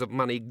huge bags of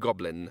money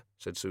goblin,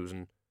 said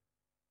Susan.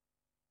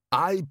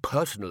 I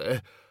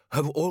personally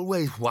have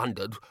always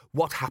wondered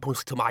what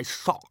happens to my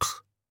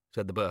socks,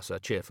 said the bursar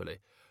cheerfully.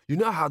 You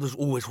know how there's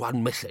always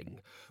one missing.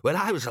 When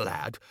I was a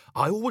lad,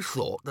 I always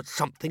thought that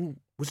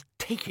something was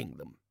taking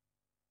them.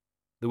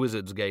 The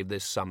wizards gave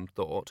this some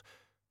thought.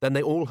 Then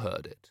they all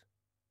heard it,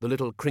 the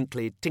little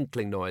crinkly,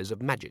 tinkling noise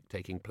of magic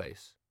taking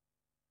place.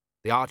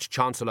 The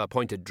Arch-Chancellor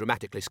pointed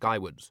dramatically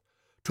skywards.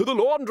 To the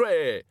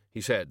laundry, he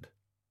said.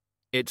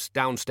 It's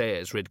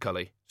downstairs,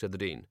 Ridcully, said the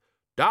Dean.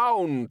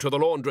 Down to the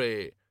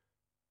laundry.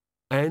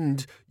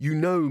 And you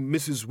know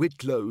Mrs.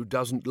 Whitlow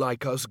doesn't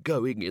like us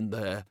going in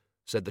there,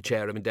 said the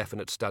Chair of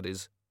Indefinite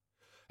Studies.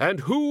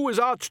 And who is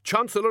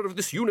Arch-Chancellor of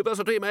this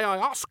university, may I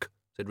ask?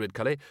 Said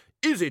Ridcully.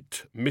 Is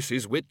it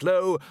Mrs.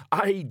 Whitlow?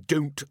 I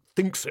don't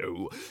think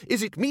so.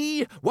 Is it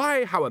me?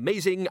 Why, how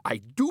amazing. I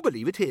do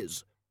believe it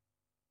is.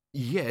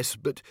 Yes,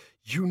 but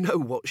you know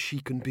what she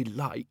can be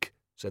like,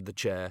 said the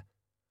Chair.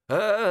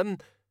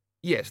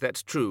 Yes,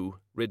 that's true,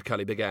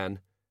 Ridcully began.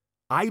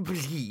 I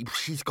believe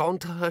she's gone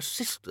to her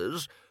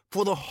sister's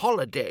for the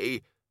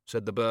holiday,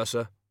 said the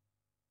bursar.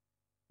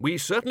 We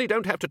certainly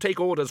don't have to take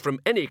orders from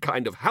any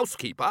kind of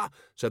housekeeper,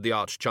 said the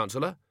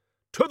Arch-Chancellor.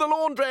 To the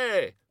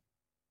laundry!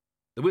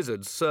 The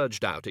wizards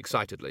surged out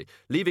excitedly,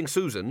 leaving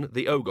Susan,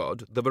 the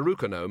O-God, the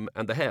Veruca gnome,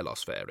 and the hair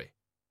loss fairy.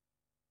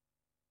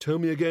 Tell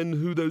me again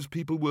who those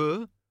people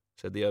were,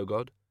 said the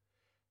O-God.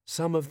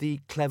 Some of the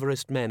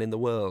cleverest men in the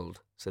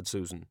world, said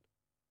Susan.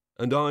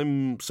 And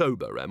I'm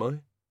sober, am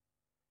I?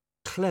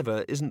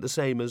 Clever isn't the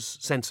same as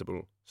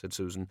sensible, said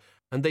Susan,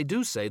 and they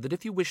do say that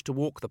if you wish to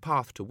walk the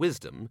path to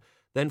wisdom,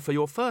 then for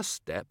your first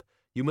step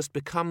you must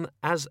become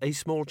as a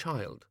small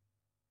child.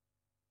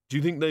 Do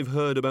you think they've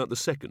heard about the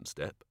second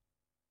step?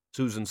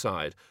 Susan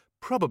sighed.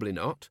 Probably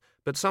not,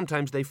 but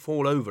sometimes they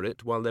fall over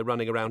it while they're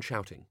running around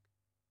shouting.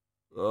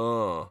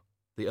 Ah,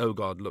 the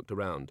O-God looked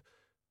around.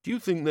 Do you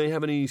think they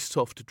have any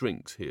soft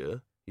drinks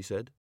here? He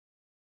said.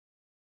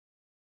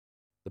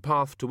 The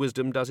path to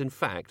wisdom does in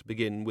fact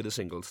begin with a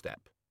single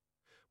step.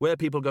 Where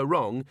people go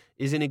wrong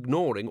is in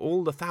ignoring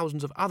all the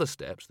thousands of other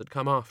steps that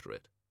come after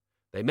it.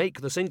 They make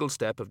the single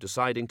step of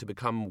deciding to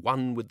become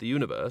one with the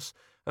universe,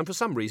 and for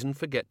some reason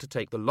forget to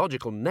take the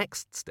logical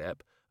next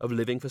step of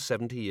living for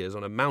 70 years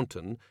on a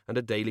mountain and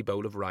a daily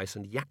bowl of rice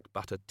and yak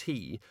butter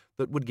tea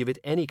that would give it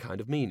any kind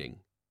of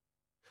meaning.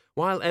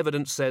 While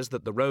evidence says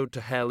that the road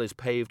to hell is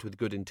paved with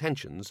good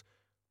intentions,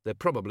 they're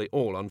probably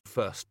all on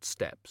first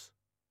steps.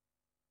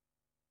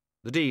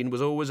 The Dean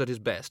was always at his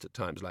best at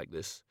times like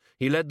this.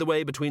 He led the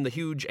way between the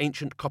huge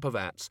ancient copper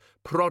vats,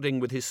 prodding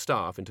with his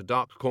staff into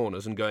dark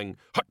corners and going,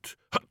 hut,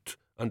 hut,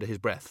 under his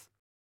breath.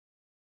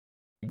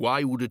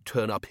 Why would it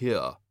turn up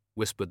here?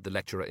 Whispered the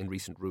lecturer in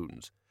recent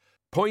runes.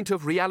 Point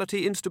of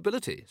reality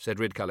instability, said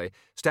Ridcully,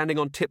 standing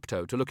on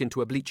tiptoe to look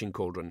into a bleaching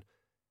cauldron.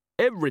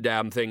 Every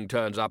damn thing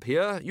turns up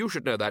here. You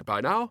should know that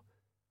by now.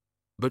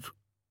 But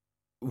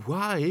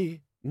why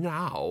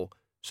now?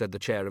 said the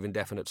Chair of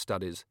Indefinite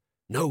Studies.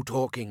 No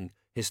talking,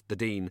 hissed the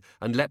Dean,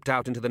 and leapt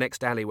out into the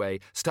next alleyway,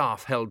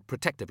 staff held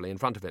protectively in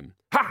front of him.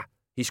 Ha!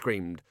 He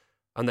screamed,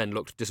 and then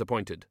looked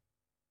disappointed.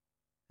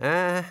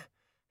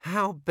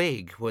 How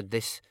big would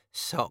this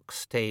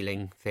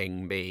sock-stealing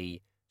thing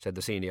be? Said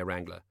the Senior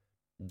Wrangler.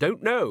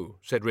 Don't know,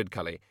 said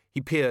Ridcully.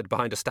 He peered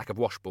behind a stack of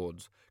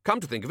washboards. Come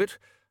to think of it,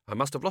 I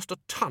must have lost a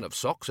ton of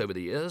socks over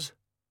the years.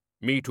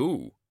 Me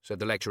too, said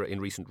the lecturer in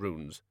recent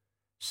runes.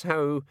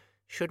 So,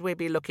 should we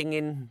be looking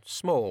in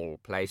small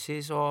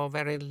places or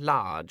very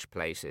large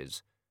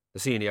places? The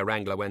Senior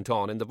Wrangler went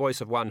on in the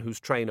voice of one whose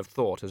train of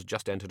thought has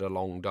just entered a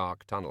long,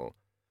 dark tunnel.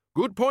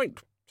 Good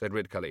point, said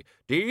Ridcully.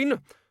 Dean,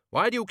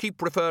 why do you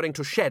keep referring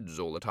to sheds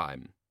all the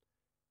time?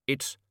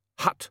 It's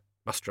hut,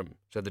 Mustrum,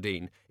 said the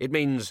Dean. It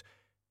means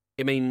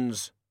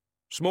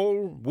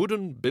small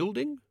wooden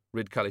building,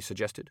 Ridcully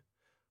suggested.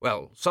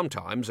 Well,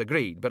 sometimes,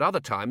 agreed, but other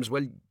times,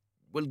 well,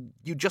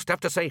 you just have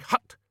to say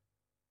hut.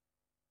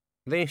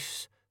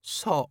 This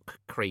sock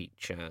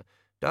creature,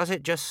 does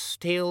it just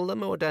steal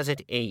them or does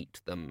it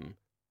eat them?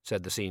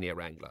 Said the Senior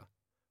Wrangler.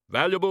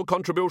 Valuable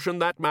contribution,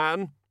 that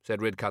man, said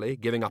Ridcully,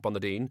 giving up on the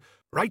Dean.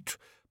 Right,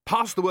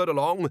 pass the word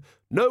along.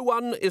 No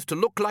one is to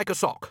look like a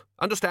sock.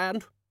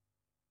 Understand?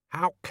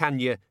 How can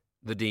you...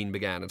 the Dean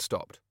began and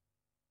stopped.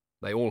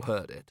 They all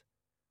heard it.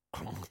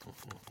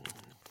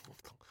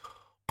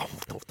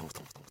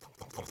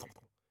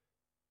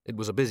 It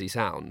was a busy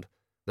sound,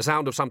 the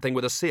sound of something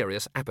with a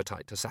serious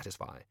appetite to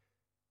satisfy.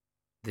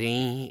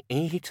 The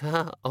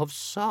eater of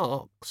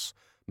socks,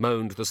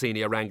 moaned the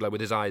Senior Wrangler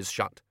with his eyes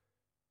shut.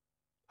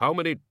 How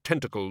many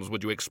tentacles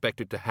would you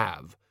expect it to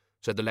have?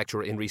 Said the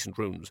lecturer in recent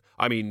runes.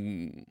 I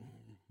mean,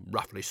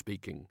 roughly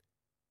speaking.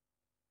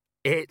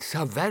 It's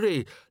a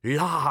very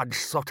large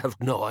sort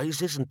of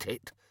noise, isn't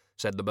it?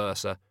 Said the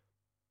bursar.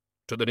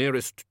 To the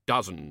nearest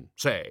dozen,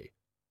 say,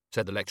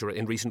 said the lecturer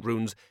in recent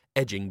runes,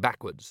 edging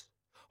backwards.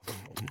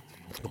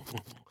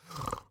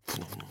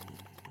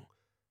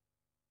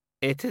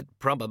 It'd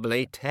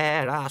probably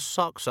tear our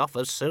socks off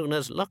as soon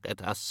as look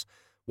at us,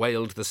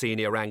 wailed the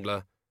Senior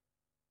Wrangler.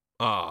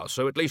 Ah,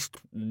 so at least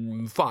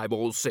 5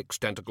 or 6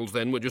 tentacles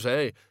then, would you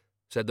say?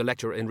 Said the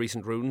lecturer in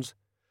recent runes.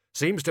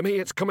 Seems to me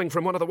it's coming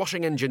from one of the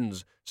washing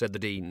engines, said the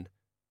Dean.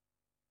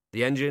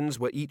 The engines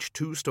were each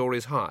 2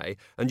 stories high,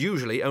 and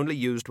usually only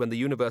used when the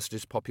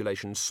university's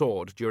population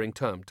soared during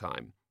term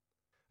time.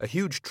 A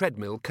huge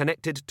treadmill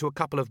connected to a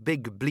couple of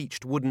big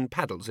bleached wooden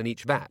paddles in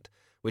each vat,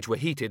 which were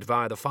heated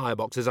via the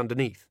fireboxes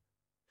underneath.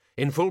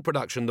 In full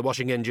production, the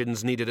washing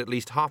engines needed at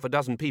least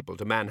 6 people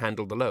to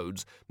manhandle the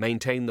loads,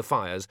 maintain the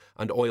fires,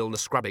 and oil the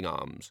scrubbing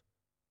arms.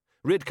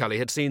 Ridcully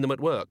had seen them at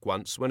work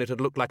once when it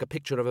had looked like a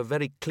picture of a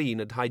very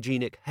clean and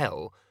hygienic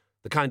hell,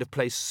 the kind of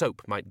place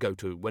soap might go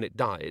to when it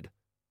died.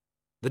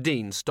 The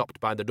Dean stopped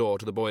by the door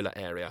to the boiler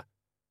area.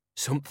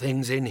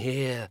 "Something's in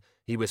here,"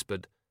 he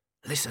whispered.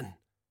 "Listen."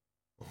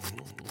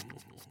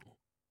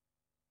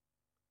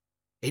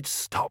 "It's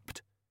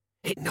stopped.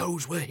 It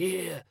knows we're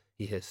here,"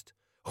 he hissed.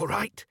 "All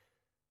right?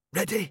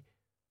 Ready?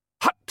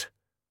 Hut!"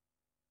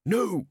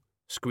 "No,"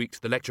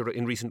 squeaked the lecturer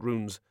in recent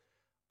runes.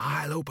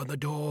 "I'll open the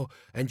door,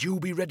 and you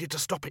be ready to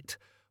stop it.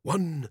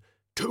 1,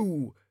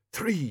 2,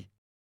 3.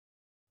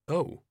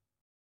 Oh.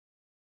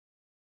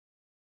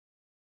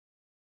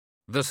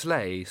 The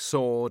sleigh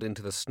soared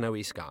into the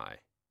snowy sky.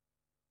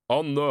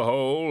 "On the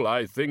whole,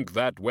 I think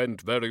that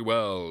went very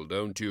well,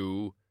 don't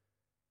you?"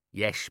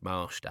 "Yes,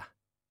 master,"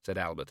 said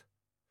Albert.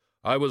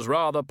 "I was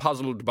rather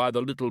puzzled by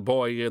the little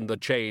boy in the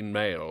chain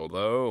mail,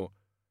 though."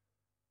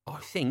 "I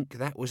think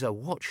that was a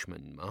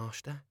watchman,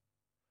 master."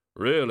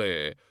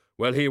 "Really?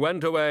 Well, he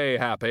went away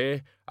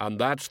happy, and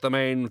that's the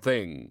main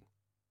thing."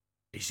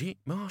 "Is it,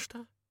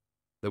 master?"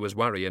 There was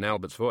worry in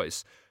Albert's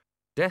voice.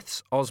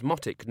 Death's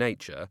osmotic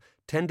nature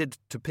tended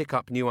to pick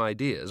up new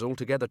ideas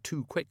altogether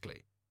too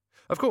quickly.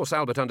 Of course,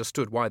 Albert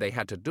understood why they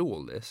had to do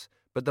all this,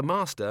 but the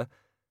master...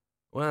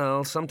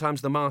 Well,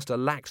 sometimes the master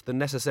lacked the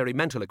necessary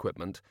mental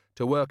equipment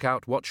to work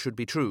out what should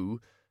be true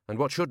and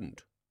what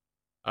shouldn't.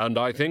 "And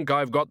I think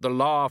I've got the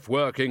laugh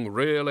working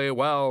really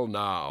well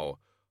now.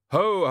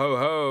 Ho, ho,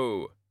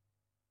 ho!"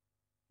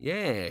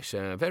 "Yes,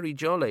 very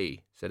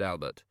jolly," said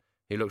Albert.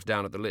 He looked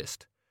down at the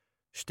list.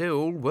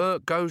 "Still,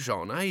 work goes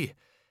on, eh?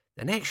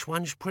 The next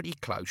one's pretty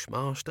close,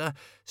 master,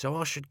 so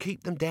I should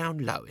keep them down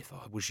low if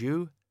I was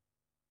you."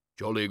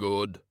 "Jolly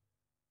good.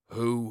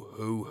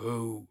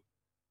 Who?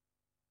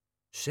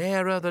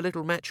 Sarah, the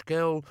little match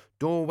girl,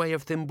 doorway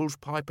of Thimble's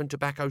Pipe and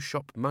Tobacco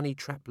Shop, Money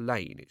Trap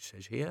Lane, it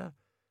says here."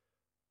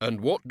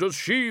 "And what does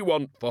she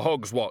want for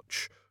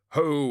Hogswatch?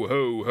 Ho,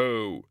 ho,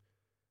 ho!"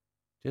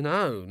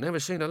 "Dunno, never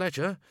seen a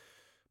letter.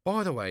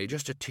 By the way,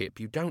 just a tip,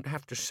 you don't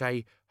have to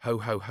say ho,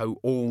 ho, ho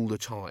all the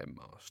time,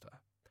 master.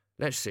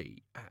 Let's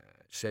see, it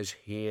says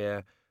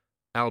here..."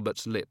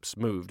 Albert's lips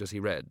moved as he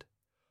read.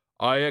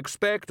 "I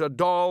expect a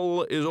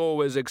doll is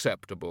always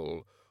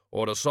acceptable,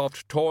 or a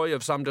soft toy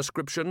of some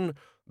description.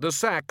 The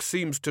sack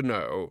seems to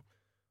know.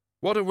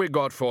 What have we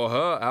got for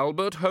her,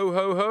 Albert? Ho,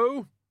 ho,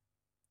 ho?"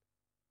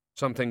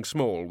 Something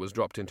small was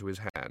dropped into his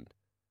hand.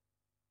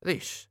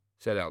 "This,"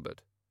 said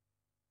Albert.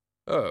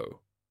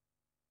 "Oh,"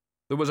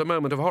 There was a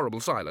moment of horrible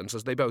silence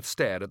as they both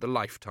stared at the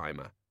life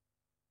timer.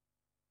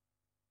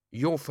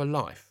 "You're for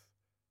life,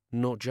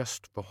 not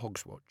just for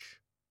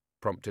Hogswatch,"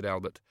 prompted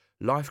Albert.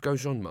 "Life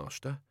goes on,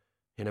 Master,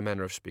 in a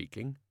manner of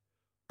speaking."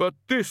 "But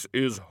this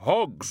is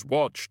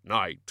Hogswatch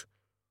night."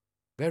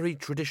 "Very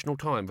traditional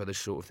time for this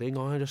sort of thing,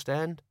 I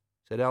understand,"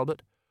 said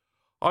Albert.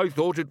 "I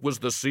thought it was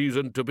the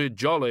season to be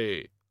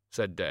jolly,"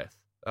 said Death.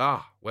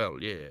 "Ah,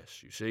 well,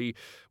 yes, you see,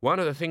 one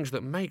of the things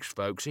that makes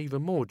folks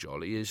even more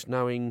jolly is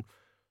knowing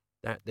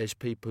that there's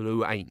people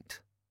who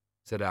ain't,"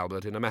 said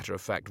Albert in a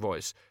matter-of-fact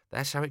voice.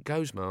 "That's how it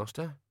goes,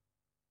 Master."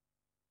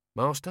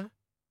 "Master?"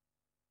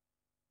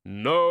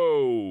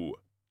 "No!"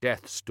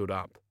 Death stood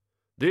up.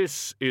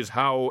 "This is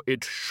how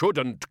it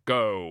shouldn't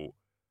go."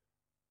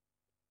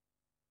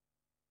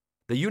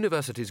 The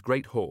university's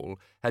great hall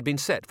had been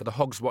set for the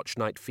Hogswatch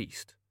night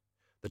feast.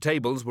 The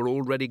tables were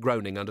already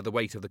groaning under the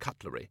weight of the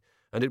cutlery,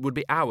 and it would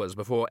be hours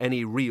before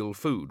any real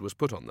food was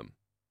put on them.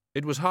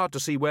 It was hard to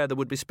see where there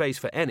would be space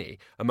for any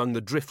among the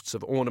drifts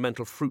of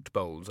ornamental fruit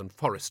bowls and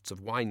forests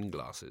of wine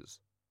glasses.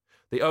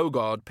 The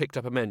Ogod picked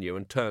up a menu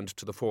and turned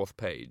to the 4th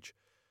page.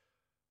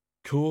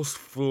 "Course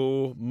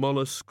for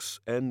mollusks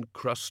and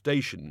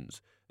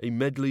crustaceans. A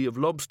medley of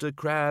lobster,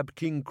 crab,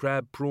 king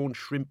crab, prawn,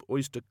 shrimp,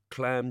 oyster,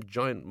 clam,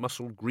 giant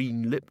mussel,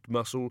 green-lipped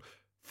mussel,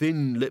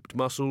 thin-lipped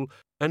mussel,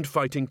 and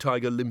fighting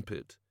tiger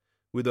limpet,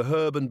 with a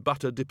herb and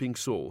butter dipping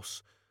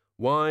sauce.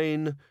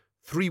 Wine,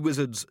 Three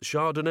Wizards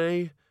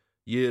Chardonnay,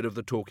 Year of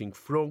the Talking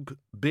Frog,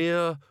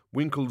 beer,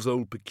 Winkle's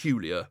Old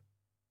Peculiar."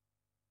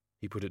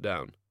 He put it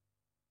down.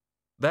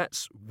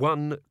 "That's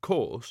one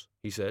course,"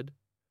 he said.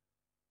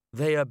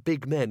 "They are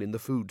big men in the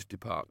food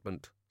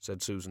department,"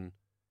 said Susan.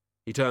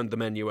 He turned the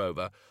menu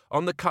over.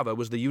 On the cover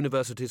was the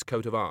university's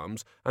coat of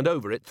arms, and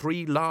over it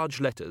 3 large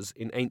letters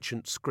in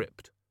ancient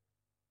script.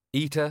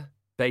 Eta,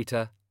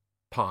 Beta,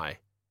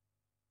 Pi.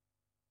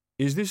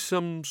 "Is this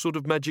some sort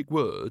of magic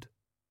word?"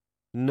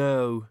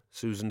 "No,"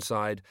 Susan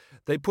sighed.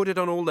 "They put it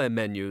on all their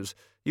menus.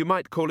 You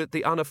might call it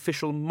the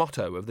unofficial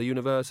motto of the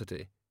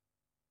university."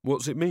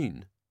 "What's it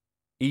mean?"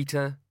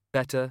 Eta,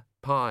 Beta,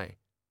 Pi.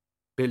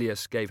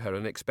 Bilius gave her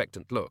an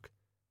expectant look.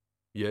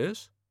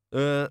 "Yes?"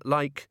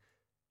 Like,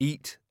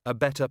 eat a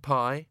better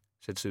pie,"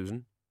 said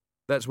Susan.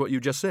 "That's what you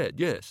just said,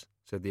 yes,"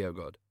 said the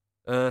Ogod.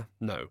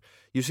 No.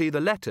 You see,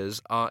 the letters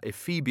are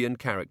Ephebian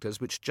characters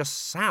which just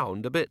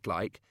sound a bit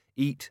like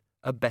eat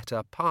a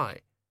better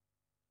pie."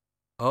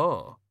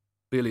 "Ah,"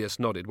 Bilius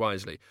nodded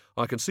wisely.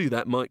 "I can see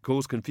that might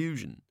cause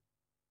confusion."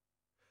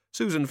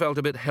 Susan felt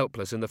a bit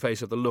helpless in the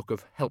face of the look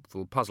of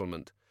helpful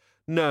puzzlement.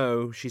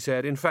 "No," she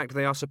said. "In fact,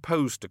 they are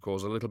supposed to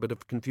cause a little bit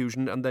of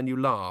confusion, and then you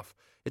laugh.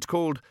 It's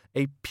called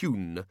a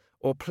pun,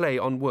 or play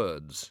on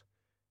words.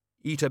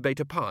 Eta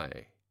beta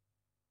pi."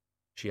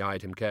 She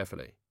eyed him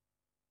carefully.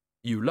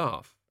 "You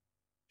laugh,"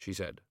 she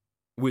said,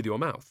 "with your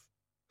mouth.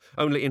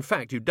 Only, in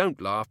fact, you don't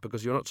laugh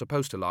because you're not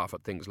supposed to laugh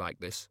at things like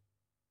this."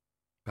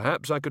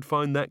 "Perhaps I could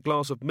find that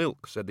glass of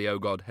milk," said the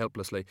Ogod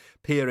helplessly,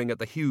 peering at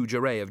the huge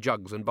array of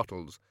jugs and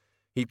bottles.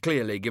 He'd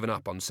clearly given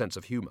up on sense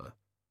of humour.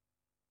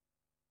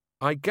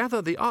 "I gather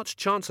the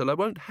Arch-Chancellor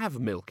won't have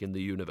milk in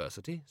the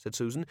university," said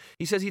Susan.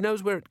 "He says he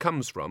knows where it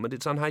comes from and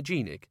it's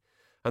unhygienic.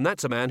 And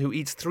that's a man who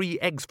eats 3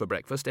 eggs for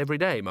breakfast every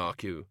day,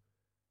 mark you.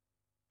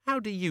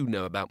 How do you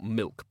know about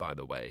milk, by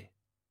the way?"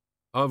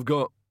 "I've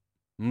got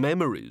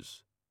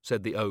memories,"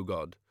 said the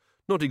Ogod.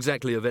 "Not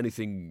exactly of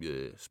anything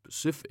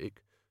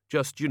specific,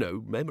 just,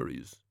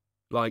 memories.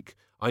 Like,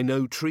 I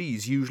know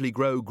trees usually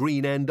grow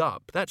green end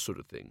up, that sort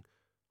of thing.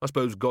 I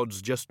suppose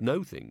gods just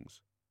know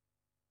things."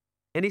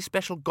 "Any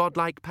special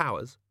godlike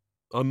powers?"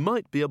 "I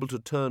might be able to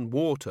turn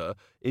water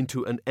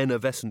into an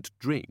effervescent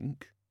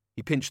drink."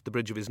 He pinched the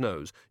bridge of his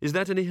nose. "Is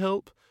that any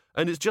help?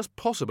 And it's just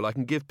possible I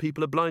can give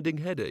people a blinding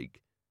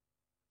headache."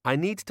 "I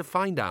need to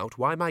find out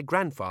why my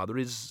grandfather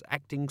is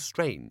acting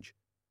strange."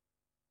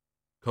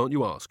 "Can't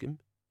you ask him?"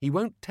 "He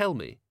won't tell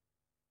me."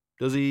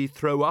 "Does he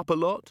throw up a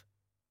lot?"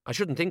 "I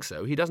shouldn't think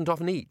so. He doesn't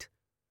often eat.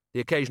 The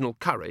occasional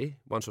curry,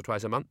 once or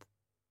twice a month."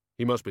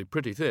 "He must be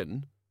pretty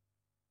thin."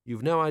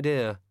 "You've no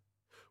idea."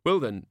 "Well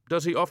then,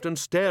 does he often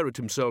stare at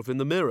himself in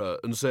the mirror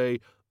and say,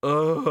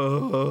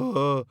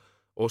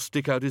 or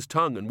stick out his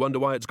tongue and wonder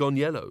why it's gone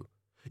yellow?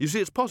 You see,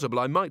 it's possible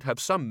I might have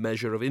some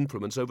measure of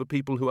influence over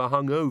people who are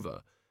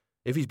hungover.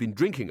 If he's been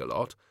drinking a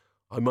lot,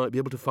 I might be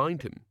able to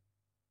find him."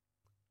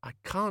 "I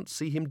can't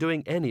see him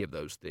doing any of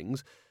those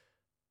things.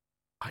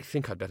 I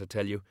think I'd better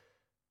tell you.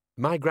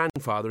 My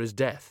grandfather is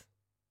Death."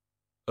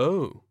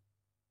 "Oh,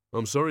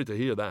 I'm sorry to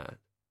hear that."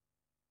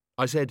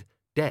 "I said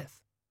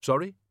Death.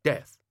 Sorry?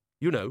 Death.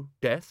 You know,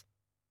 Death."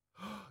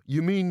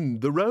 "You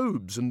mean the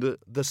robes and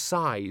The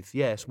scythe,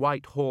 yes.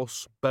 White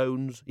horse,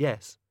 bones,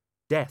 yes.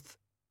 Death."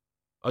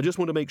 "I just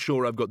want to make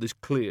sure I've got this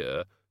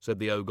clear," said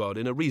the Ogod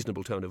in a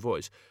reasonable tone of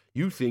voice.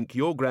 "You think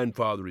your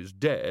grandfather is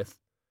Death,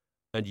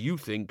 and you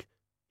think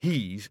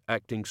he's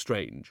acting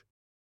strange."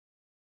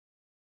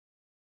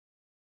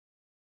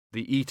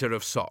 The Eater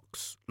of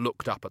Socks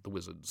looked up at the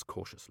wizards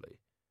cautiously.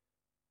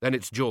 Then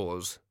its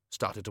jaws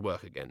started to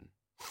work again.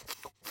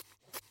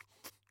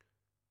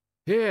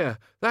 "Here,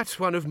 that's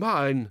one of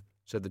mine,"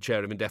 said the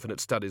chair of indefinite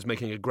studies,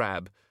 making a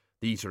grab.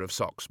 The eater of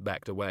socks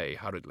backed away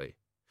hurriedly.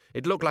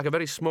 It looked like a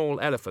very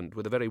small elephant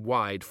with a very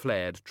wide,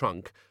 flared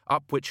trunk,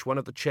 up which one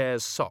of the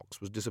chair's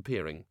socks was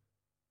disappearing.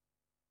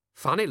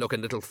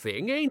 "Funny-looking little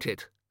thing, ain't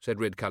it?" said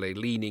Ridcully,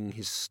 leaning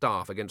his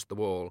staff against the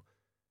wall.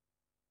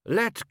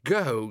 "Let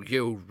go,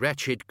 you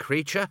wretched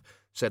creature,"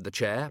 said the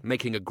chair,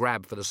 making a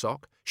grab for the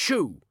sock.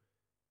 "Shoo!"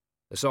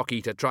 The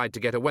sock-eater tried to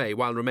get away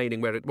while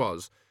remaining where it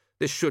was.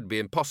 This should be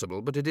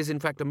impossible, but it is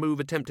in fact a move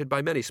attempted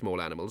by many small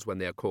animals when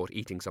they are caught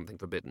eating something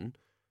forbidden.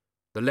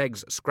 The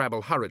legs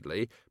scrabble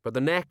hurriedly, but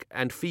the neck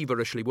and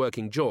feverishly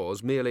working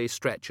jaws merely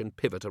stretch and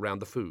pivot around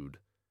the food.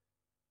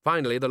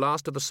 Finally, the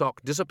last of the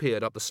sock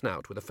disappeared up the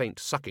snout with a faint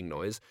sucking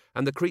noise,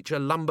 and the creature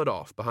lumbered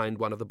off behind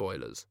one of the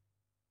boilers.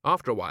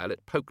 After a while,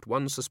 it poked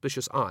one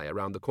suspicious eye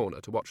around the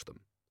corner to watch them.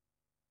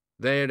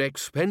 "They're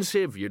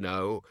expensive, you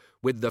know,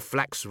 with the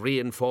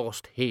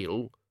flax-reinforced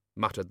heel,"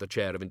 muttered the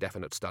chair of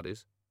indefinite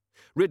studies.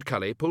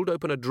 Ridcully pulled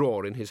open a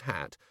drawer in his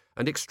hat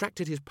and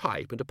extracted his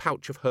pipe and a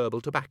pouch of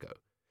herbal tobacco.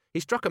 He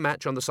struck a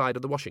match on the side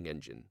of the washing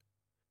engine.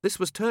 This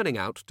was turning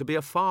out to be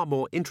a far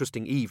more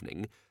interesting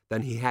evening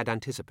than he had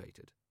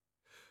anticipated.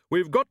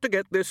 "We've got to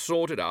get this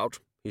sorted out,"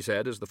 he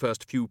said, as the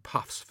first few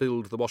puffs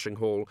filled the washing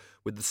hall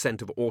with the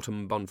scent of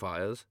autumn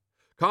bonfires.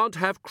 "Can't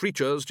have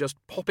creatures just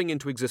popping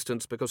into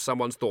existence because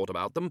someone's thought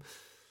about them.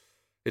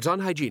 It's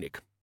unhygienic."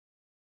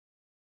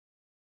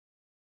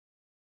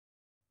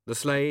 The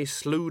sleigh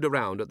slewed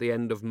around at the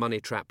end of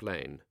Money-Trap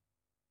Lane.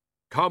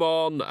 "Come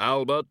on,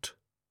 Albert."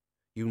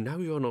 "You know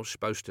you're not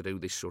supposed to do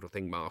this sort of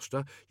thing,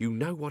 Master. You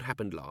know what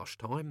happened last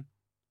time."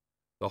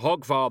 "The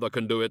Hogfather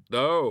can do it,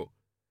 though."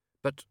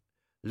 "But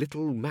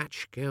little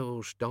match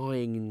girls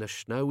dying in the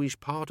snow is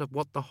part of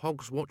what the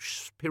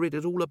Hogswatch spirit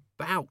is all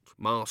about,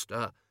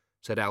 Master,"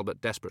 said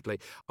Albert desperately.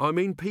 "I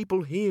mean,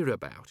 people hear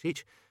about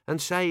it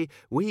and say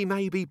we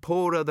may be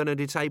poorer than a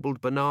disabled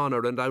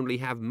banana and only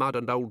have mud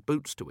and old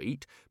boots to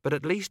eat, but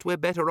at least we're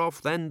better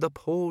off than the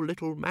poor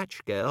little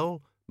match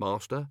girl,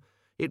 Master.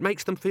 It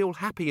makes them feel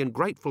happy and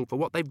grateful for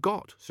what they've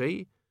got,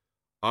 see?"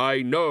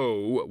 "I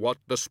know what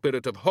the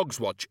spirit of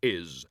Hogswatch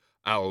is,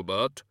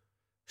 Albert."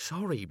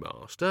 "Sorry,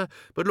 Master,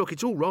 but look,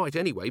 it's all right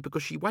anyway,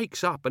 because she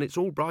wakes up and it's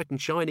all bright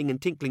and shining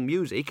and tinkling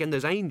music, and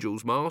there's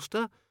angels,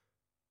 Master."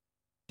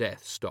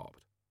 Death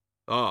stopped.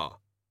 "Ah,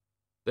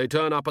 they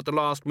turn up at the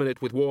last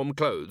minute with warm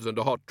clothes and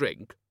a hot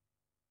drink?"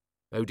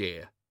 "Oh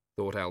dear,"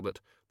 thought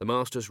Albert, "the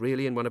Master's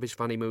really in one of his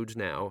funny moods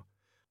now."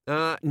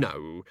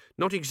 No,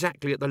 not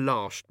exactly at the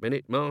last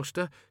minute,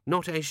 Master,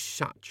 not as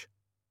such."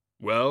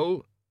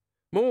 "Well?"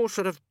 "More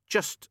sort of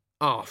just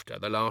after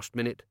the last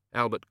minute,"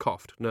 Albert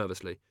coughed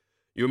nervously.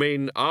 "You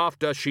mean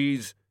after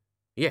she's—"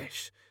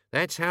 "Yes,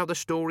 that's how the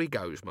story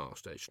goes,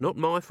 Master. It's not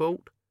my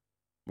fault."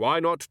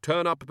 "Why not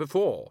turn up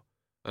before?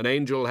 An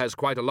angel has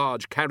quite a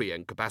large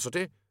carrying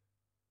capacity."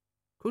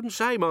 "Couldn't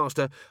say,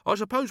 Master. I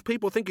suppose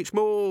people think it's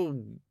more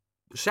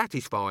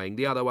satisfying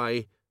the other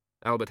way."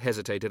 Albert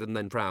hesitated and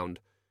then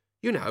frowned.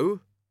 "You know,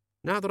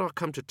 now that I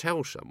come to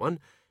tell someone,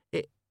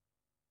 it—"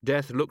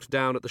 Death looked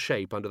down at the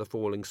shape under the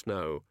falling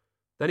snow.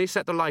 Then he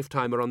set the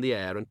life-timer on the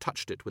air and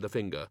touched it with a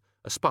finger.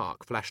 A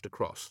spark flashed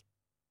across.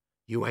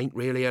 "You ain't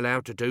really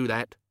allowed to do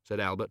that,"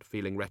 said Albert,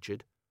 feeling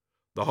wretched.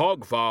 "The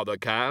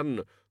Hogfather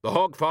can. The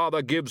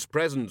Hogfather gives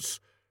presents.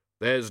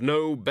 There's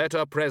no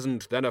better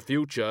present than a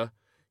future."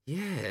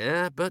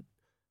 "Yeah, but—"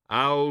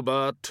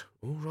 "Albert."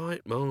 "All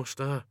right,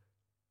 Master."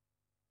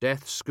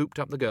 Death scooped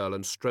up the girl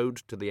and strode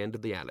to the end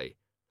of the alley.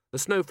 The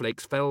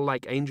snowflakes fell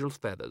like angels'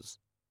 feathers.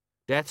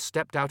 Death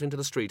stepped out into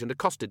the street and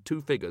accosted two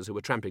figures who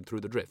were tramping through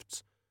the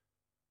drifts.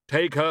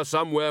 "Take her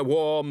somewhere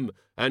warm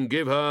and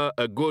give her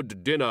a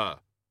good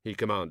dinner," he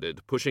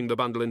commanded, pushing the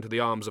bundle into the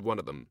arms of one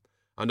of them.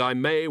 "And I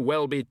may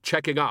well be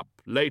checking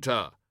up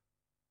later."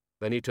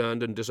 Then he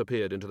turned and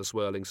disappeared into the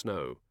swirling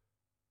snow.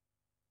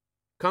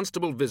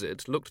 Constable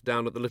Visit looked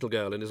down at the little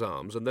girl in his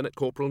arms and then at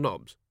Corporal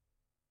Nobbs.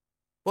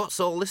 "What's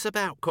all this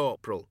about,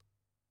 Corporal?"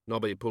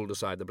 Nobby pulled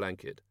aside the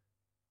blanket.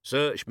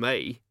 "Search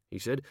me," he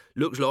said.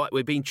 "Looks like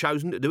we've been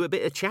chosen to do a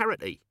bit of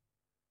charity."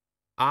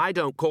 "I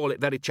don't call it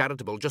very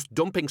charitable just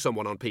dumping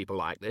someone on people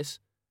like this."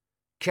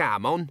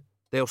 "Come on,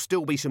 there'll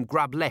still be some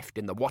grub left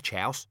in the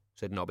watch-house,"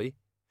 said Nobby.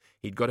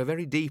 He'd got a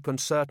very deep and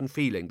certain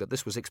feeling that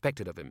this was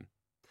expected of him.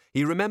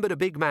 He remembered a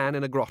big man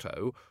in a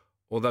grotto,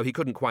 although he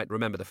couldn't quite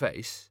remember the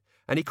face,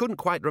 and he couldn't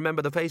quite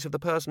remember the face of the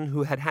person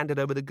who had handed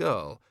over the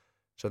girl,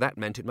 so that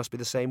meant it must be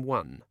the same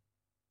one.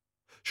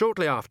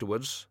 Shortly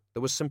afterwards,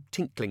 there was some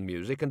tinkling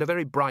music and a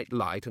very bright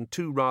light, and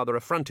two rather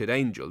affronted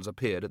angels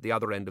appeared at the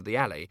other end of the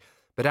alley,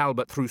 but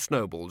Albert threw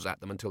snowballs at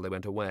them until they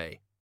went away.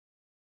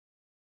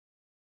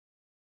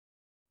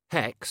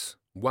 Hex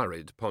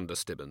worried Ponder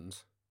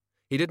Stibbons.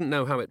 He didn't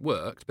know how it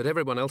worked, but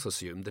everyone else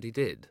assumed that he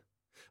did.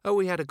 Oh,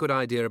 he had a good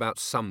idea about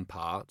some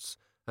parts,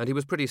 and he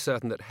was pretty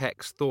certain that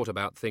Hex thought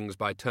about things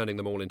by turning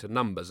them all into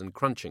numbers and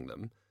crunching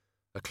them.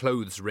 A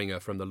clothes wringer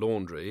from the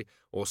laundry,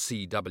 or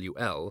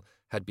CWL,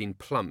 had been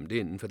plumbed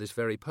in for this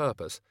very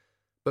purpose.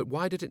 But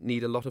why did it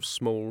need a lot of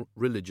small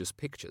religious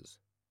pictures?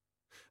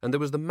 And there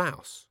was the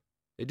mouse.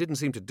 It didn't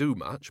seem to do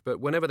much, but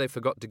whenever they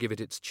forgot to give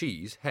it its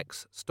cheese,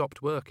 Hex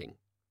stopped working.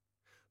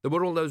 There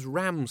were all those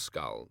ram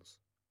skulls.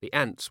 The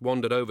ants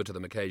wandered over to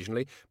them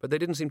occasionally, but they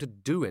didn't seem to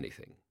do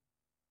anything.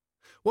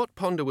 What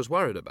Ponder was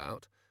worried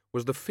about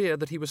was the fear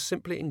that he was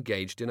simply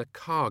engaged in a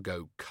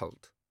cargo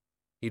cult.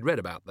 He'd read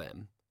about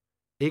them.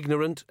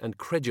 Ignorant and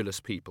credulous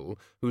people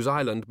whose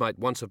island might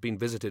once have been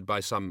visited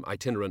by some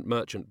itinerant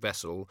merchant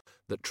vessel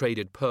that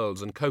traded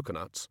pearls and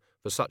coconuts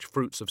for such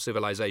fruits of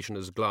civilization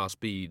as glass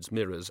beads,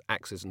 mirrors,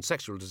 axes, and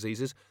sexual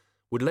diseases,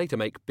 would later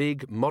make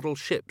big model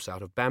ships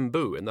out of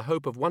bamboo in the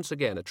hope of once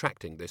again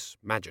attracting this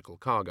magical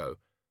cargo.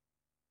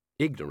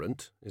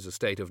 Ignorant is a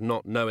state of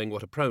not knowing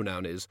what a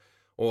pronoun is,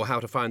 or how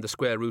to find the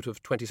square root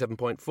of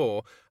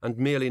 27.4, and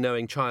merely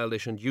knowing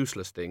childish and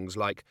useless things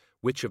like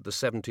which of the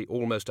 70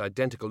 almost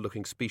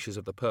identical-looking species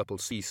of the purple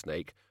sea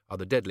snake are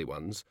the deadly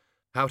ones,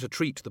 how to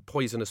treat the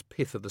poisonous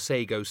pith of the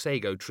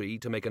sago tree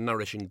to make a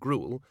nourishing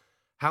gruel,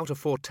 how to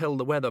foretell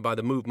the weather by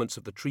the movements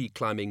of the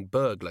tree-climbing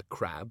burglar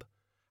crab,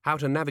 how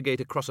to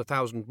navigate across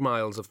 1,000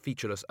 miles of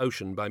featureless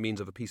ocean by means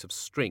of a piece of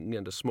string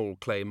and a small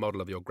clay model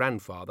of your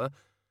grandfather,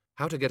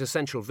 how to get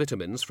essential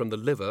vitamins from the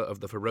liver of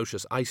the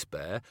ferocious ice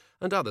bear,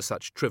 and other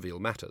such trivial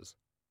matters.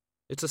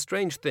 It's a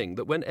strange thing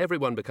that when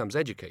everyone becomes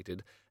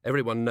educated,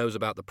 everyone knows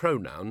about the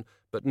pronoun,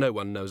 but no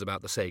one knows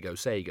about the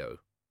sago.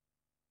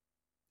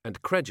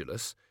 And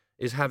credulous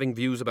is having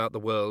views about the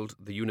world,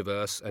 the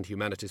universe, and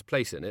humanity's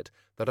place in it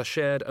that are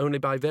shared only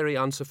by very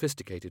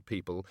unsophisticated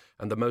people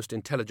and the most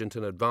intelligent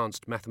and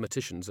advanced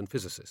mathematicians and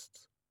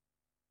physicists.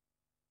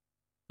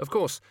 Of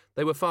course,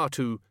 they were far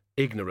too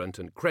ignorant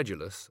and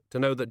credulous to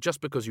know that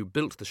just because you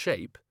built the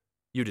shape,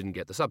 you didn't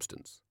get the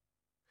substance.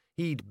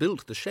 He'd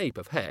built the shape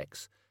of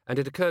Hex, and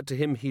it occurred to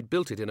him he'd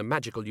built it in a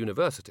magical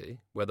university,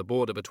 where the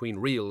border between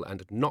real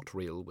and not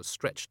real was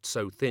stretched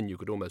so thin you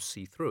could almost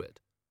see through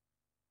it.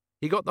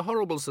 He got the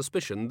horrible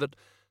suspicion that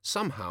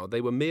somehow they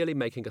were merely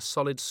making a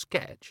solid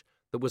sketch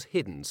that was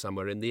hidden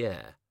somewhere in the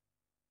air.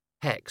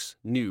 Hex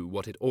knew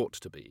what it ought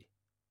to be.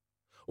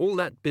 All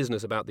that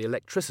business about the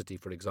electricity,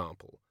 for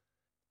example.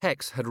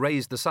 Hex had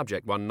raised the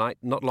subject one night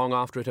not long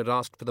after it had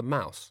asked for the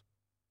mouse.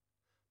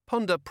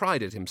 Ponder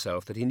prided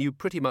himself that he knew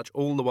pretty much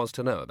all there was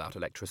to know about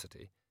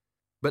electricity,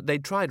 but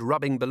they'd tried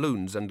rubbing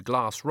balloons and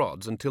glass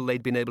rods until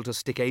they'd been able to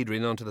stick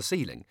Adrian onto the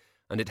ceiling,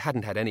 and it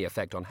hadn't had any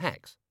effect on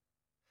Hex.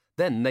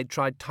 Then they'd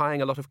tried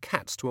tying a lot of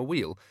cats to a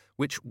wheel,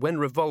 which, when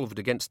revolved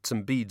against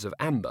some beads of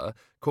amber,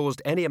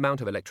 caused any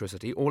amount of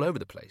electricity all over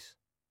the place.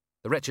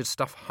 The wretched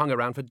stuff hung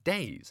around for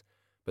days,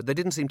 but there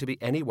didn't seem to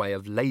be any way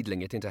of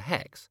ladling it into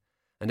Hex,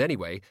 and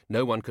anyway,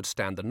 no one could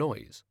stand the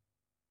noise.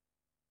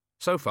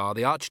 So far,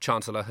 the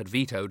Arch-Chancellor had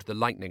vetoed the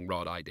lightning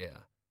rod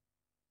idea.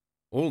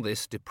 All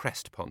this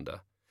depressed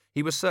Ponder.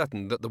 He was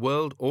certain that the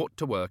world ought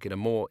to work in a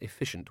more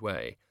efficient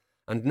way,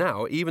 and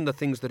now even the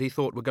things that he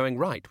thought were going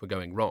right were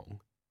going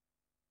wrong.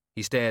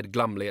 He stared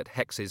glumly at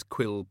Hex's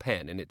quill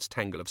pen in its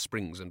tangle of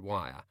springs and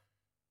wire.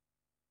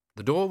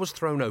 The door was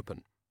thrown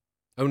open.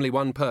 Only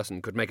one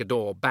person could make a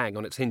door bang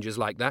on its hinges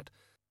like that.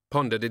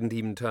 Ponder didn't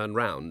even turn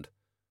round.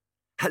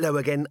 "Hello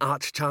again,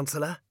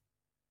 Arch-Chancellor."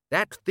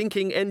 "That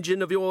thinking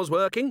engine of yours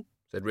working?"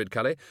 said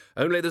Ridcully.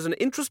 "Only there's an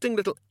interesting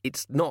little—"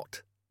 "It's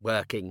not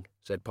working,"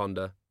 said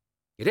Ponder.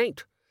 "It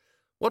ain't?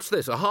 What's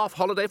this, a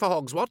half-holiday for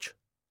Hogswatch?"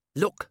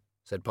 "Look,"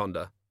 said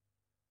Ponder.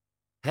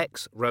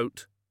 Hex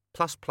wrote,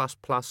 +++,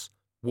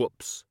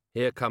 whoops,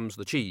 here comes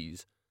the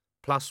cheese,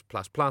 +++,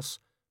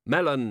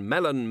 melon,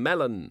 melon,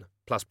 melon,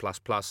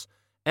 +++,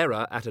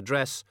 error at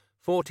address,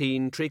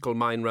 14 Treacle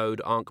Mine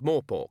Road,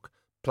 Ankh-Morpork,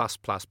 +++,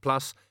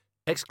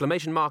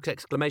 exclamation mark,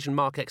 exclamation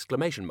mark,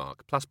 exclamation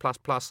mark, +++,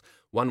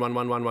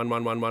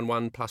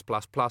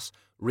 111111111,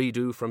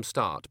 redo from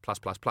start,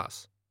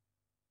 +++.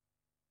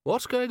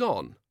 "What's going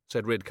on?"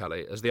 said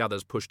Ridcully as the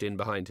others pushed in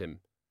behind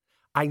him.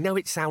 "I know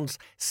it sounds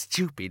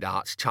stupid,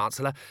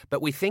 Arch-Chancellor,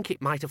 but we think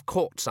it might have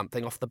caught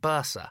something off the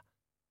bursar."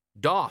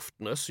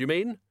 "Daftness, you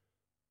mean?"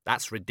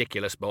 "That's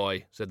ridiculous,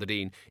 boy," said the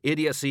Dean.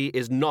 "Idiocy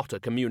is not a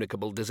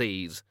communicable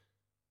disease."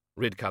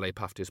 Ridcully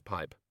puffed his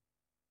pipe.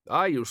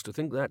 "I used to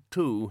think that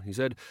too," he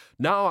said.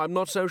 "Now I'm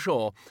not so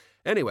sure.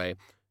 Anyway,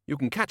 you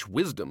can catch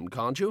wisdom,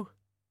 can't you?"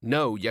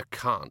 "No, you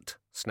can't,"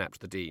 snapped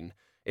the Dean.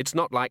 "It's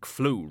not like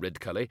flu,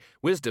 Ridcully.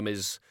 Wisdom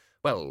is,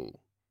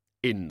 well,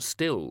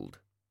 instilled."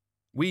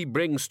 "We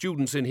bring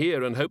students in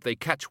here and hope they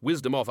catch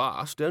wisdom off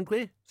us, don't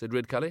we?" said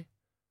Ridcully.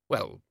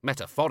 "Well,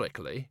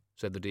 metaphorically,"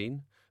 said the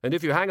Dean. "And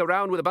if you hang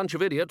around with a bunch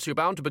of idiots, you're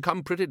bound to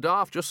become pretty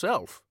daft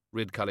yourself,"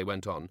 Ridcully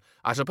went on.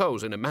 "I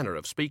suppose in a manner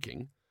of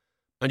speaking.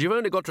 And you've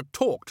only got to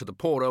talk to the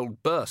poor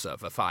old bursar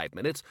for 5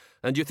 minutes,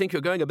 and you think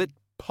you're going a bit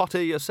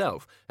potty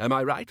yourself. Am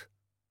I right?"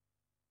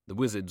 The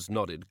wizards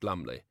nodded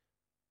glumly.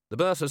 The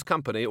bursar's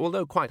company,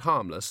 although quite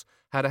harmless,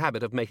 had a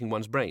habit of making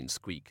one's brains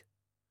squeak.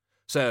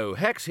 "So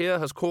Hex here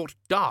has caught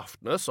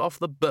daftness off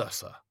the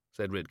bursar,"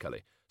 said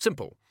Ridcully.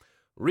 "Simple.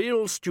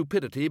 Real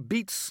stupidity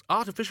beats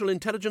artificial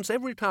intelligence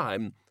every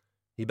time."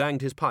 He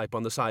banged his pipe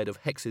on the side of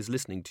Hex's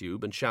listening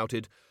tube and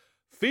shouted,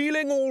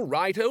 "Feeling all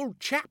right, old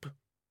chap?"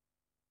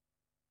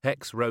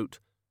 Hex wrote,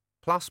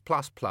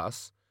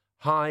 +++,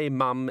 Hi,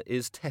 Mum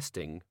is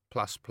testing,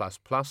 +++.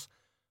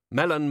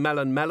 Melon,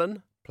 melon,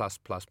 melon, +++.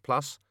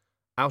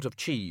 Out of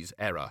cheese,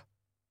 error,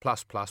 +++.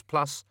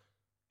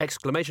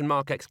 Exclamation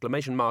mark,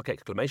 exclamation mark,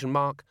 exclamation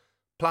mark,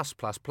 +++.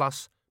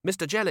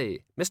 Mr.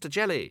 Jelly, Mr.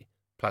 Jelly,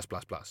 +++.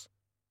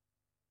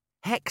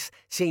 Hex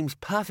seems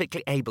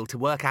perfectly able to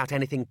work out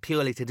anything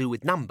purely to do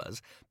with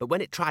numbers, but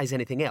when it tries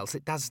anything else,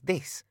 it does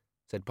this,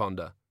 said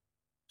Ponder.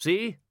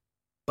 See?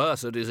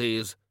 Bursa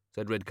disease,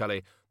 said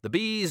Ridcully. The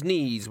bee's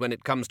knees when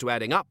it comes to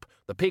adding up,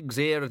 the pig's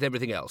ear at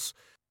everything else.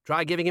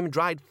 Try giving him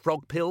dried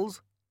frog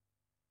pills?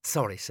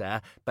 Sorry,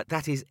 sir, but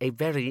that is a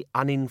very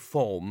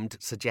uninformed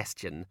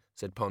suggestion,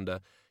 said Ponder.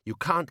 You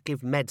can't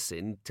give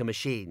medicine to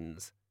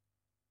machines.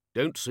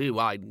 Don't see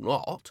why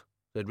not,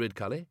 said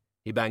Ridcully.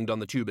 He banged on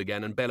the tube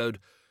again and bellowed,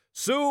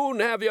 Soon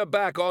have you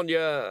back on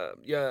your...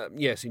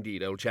 Yes,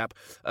 indeed, old chap.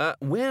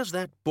 Where's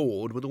that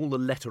board with all the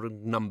letter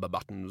and number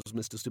buttons,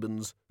 Mr.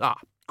 Stibbins? Ah,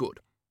 good.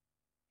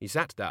 He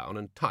sat down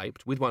and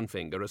typed with one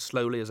finger as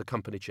slowly as a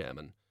company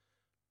chairman.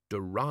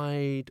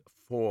 Dried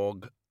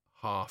frog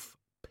half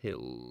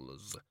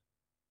pills.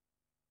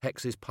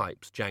 Hex's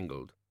pipes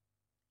jangled.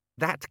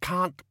 That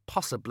can't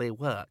possibly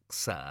work,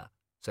 sir,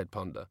 said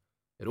Ponder.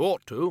 It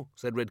ought to,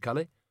 said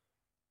Ridcully.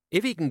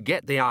 If he can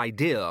get the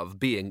idea of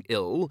being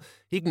ill,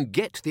 he can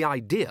get the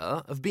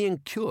idea of being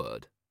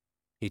cured.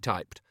 He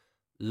typed,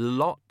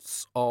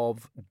 Lots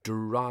of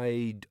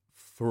dried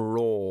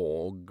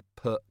frog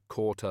per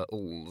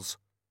quarter-ulls.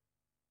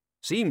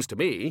 Seems to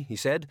me, he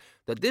said,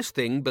 that this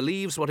thing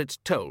believes what it's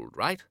told,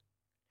 right?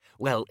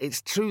 Well, it's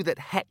true that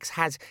Hex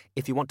has,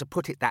 if you want to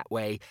put it that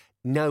way,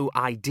 no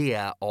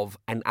idea of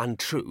an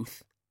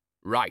untruth.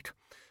 Right.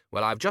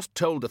 Well, I've just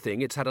told the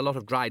thing it's had a lot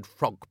of dried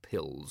frog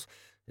pills.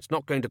 It's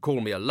not going to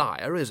call me a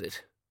liar, is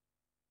it?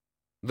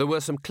 There were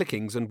some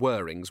clickings and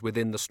whirrings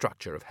within the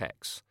structure of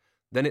Hex.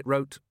 Then it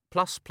wrote,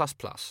 +++.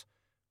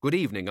 Good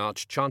evening,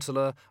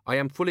 Arch-Chancellor. I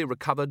am fully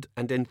recovered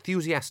and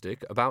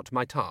enthusiastic about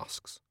my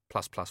tasks, +++.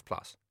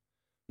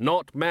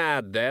 Not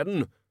mad,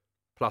 then,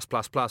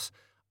 +++.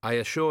 I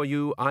assure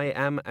you I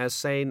am as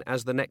sane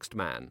as the next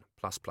man,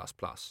 +++.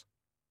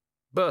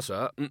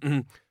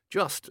 Bursa,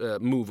 just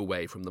move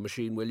away from the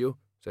machine, will you?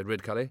 Said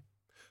Ridcully.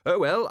 Oh,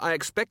 well, I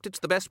expect it's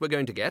the best we're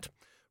going to get.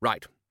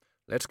 Right,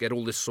 let's get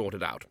all this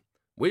sorted out.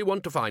 We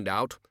want to find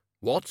out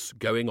what's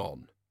going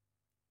on.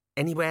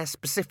 Anywhere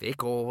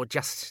specific or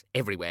just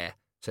everywhere?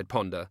 Said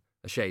Ponder,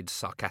 a shade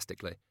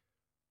sarcastically.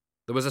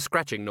 There was a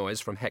scratching noise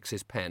from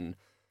Hex's pen.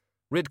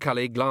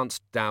 Ridcully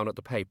glanced down at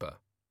the paper.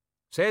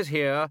 Says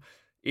here,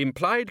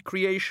 implied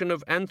creation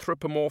of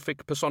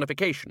anthropomorphic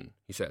personification,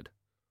 he said.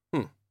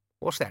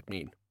 What's that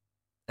mean?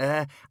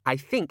 I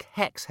think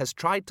Hex has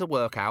tried to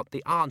work out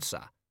the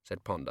answer,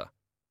 said Ponder.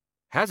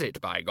 Has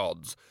it, by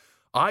gods?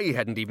 I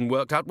hadn't even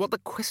worked out what the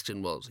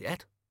question was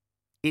yet.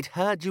 It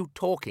heard you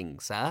talking,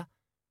 sir.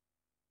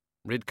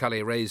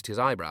 Ridcully raised his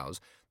eyebrows.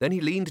 Then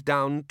he leaned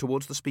down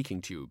towards the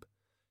speaking tube.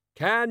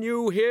 Can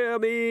you hear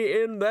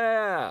me in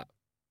there?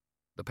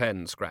 The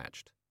pen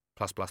scratched.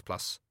 +++,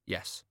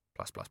 yes,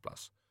 +++.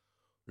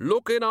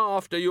 Looking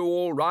after you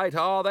all right,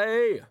 are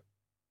they?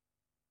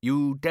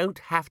 You don't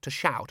have to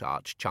shout,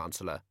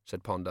 Arch-Chancellor,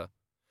 said Ponder.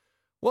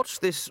 What's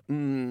this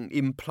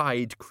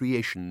implied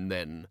creation,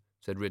 then?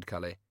 Said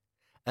Ridcully.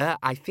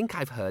 I think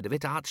I've heard of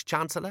it,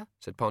 Arch-Chancellor,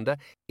 said Ponder.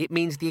 It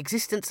means the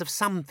existence of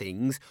some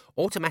things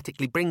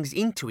automatically brings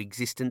into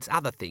existence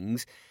other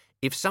things.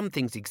 If some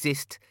things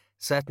exist,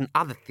 certain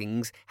other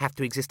things have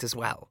to exist as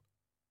well.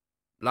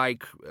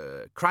 Like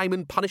crime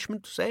and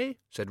punishment, say?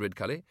 Said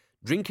Ridcully.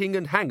 Drinking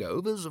and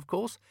hangovers, of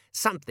course.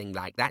 Something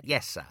like that,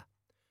 yes, sir.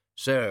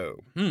 So,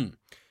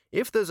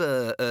 if there's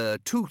a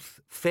tooth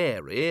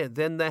fairy,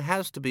 then there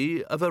has to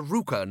be a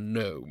verruca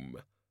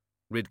gnome.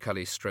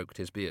 Ridcully stroked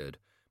his beard.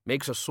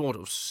 Makes a sort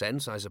of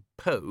sense, I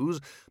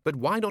suppose, but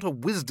why not a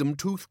wisdom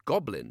tooth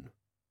goblin?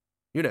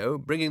 You know,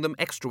 bringing them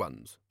extra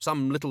ones.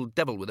 Some little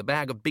devil with a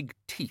bag of big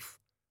teeth.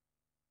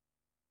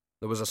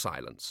 There was a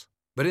silence,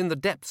 but in the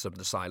depths of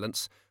the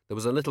silence there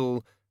was a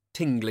little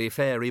tingly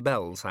fairy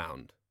bell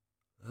sound.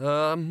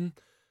 Do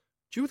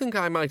you think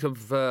I might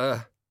have,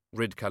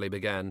 Ridcully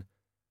began.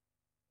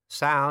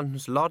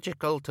 Sounds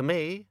logical to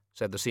me,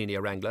 said the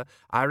senior wrangler.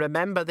 I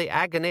remember the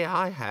agony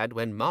I had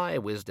when my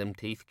wisdom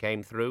teeth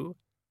came through.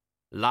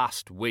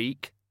 Last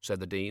week, said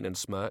the Dean, and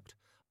smirked.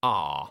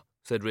 Ah,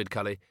 said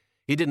Ridcully.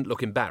 He didn't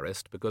look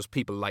embarrassed, because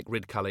people like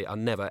Ridcully are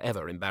never,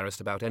 ever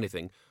embarrassed about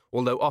anything,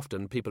 although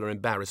often people are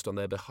embarrassed on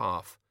their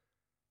behalf.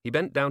 He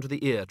bent down to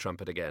the ear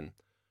trumpet again.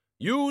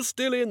 You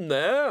still in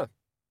there?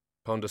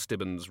 Ponder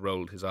Stibbins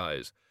rolled his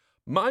eyes.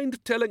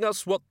 Mind telling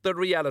us what the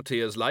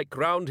reality is like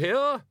round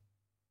here?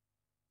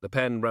 The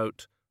pen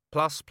wrote, +++,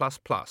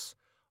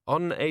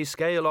 on a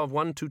scale of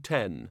 1 to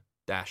 10,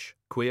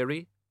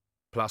 query,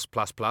 +++.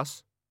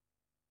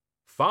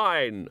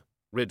 Fine,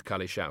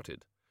 Ridcully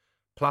shouted.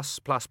 +++,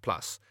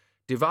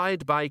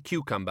 divide by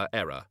cucumber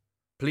error.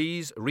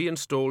 Please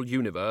reinstall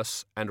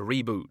universe and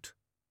reboot,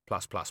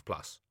 +++.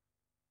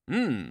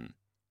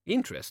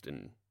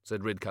 Interesting,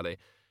 said Ridcully.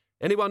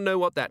 Anyone know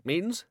what that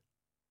means?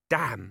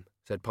 Damn,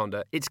 said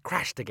Ponder, it's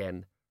crashed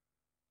again.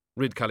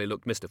 Ridcully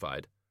looked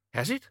mystified.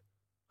 Has it?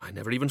 I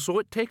never even saw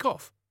it take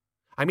off.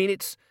 I mean,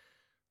 it's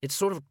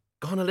sort of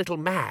gone a little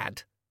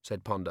mad,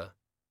 said Ponder.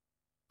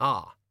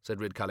 Ah, said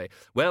Ridcully.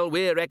 Well,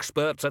 we're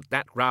experts at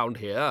that round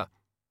here.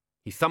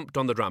 He thumped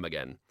on the drum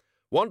again.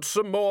 Want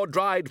some more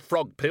dried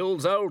frog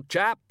pills, old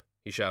chap?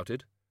 He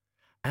shouted.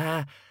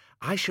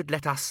 I should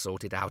let us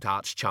sort it out,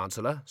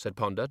 Arch-Chancellor, said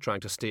Ponder,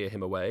 trying to steer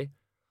him away.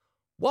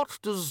 What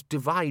does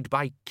divide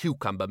by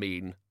cucumber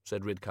mean?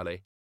 Said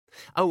Ridcully.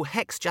 Oh,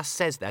 Hex just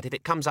says that if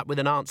it comes up with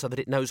an answer that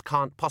it knows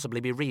can't possibly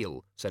be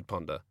real, said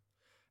Ponder.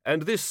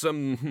 And this,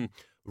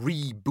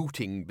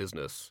 rebooting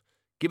business,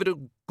 give it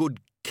a good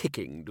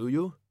kicking, do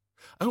you?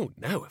 Oh,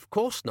 no, of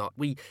course not.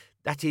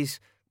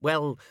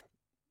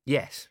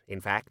 Yes,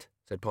 in fact,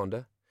 said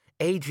Ponder.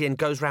 Adrian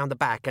goes round the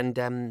back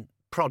and,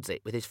 prods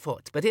it with his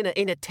foot, but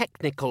in a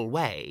technical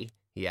way,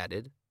 he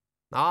added.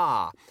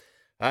 Ah,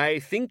 I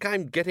think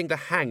I'm getting the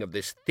hang of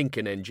this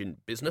thinking engine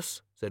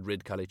business, said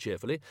Ridcully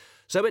cheerfully.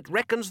 So it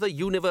reckons the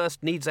universe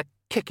needs a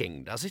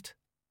kicking, does it?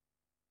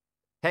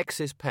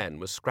 Hex's pen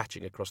was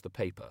scratching across the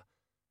paper.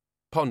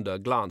 Ponder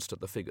glanced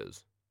at the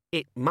figures.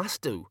 It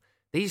must do.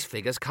 These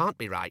figures can't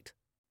be right.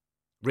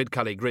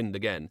 Ridcully grinned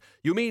again.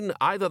 You mean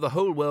either the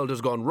whole world has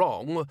gone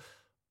wrong,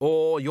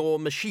 or your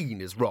machine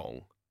is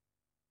wrong?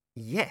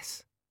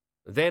 Yes.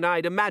 Then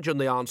I'd imagine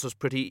the answer's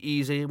pretty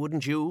easy,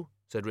 wouldn't you?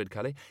 Said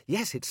Ridcully.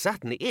 Yes, it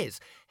certainly is.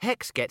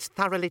 Hex gets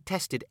thoroughly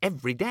tested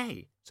every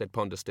day, said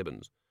Ponder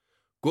Stibbons.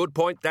 Good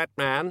point, that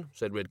man,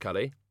 said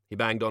Ridcully. He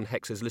banged on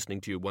Hex's listening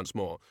tube once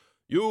more.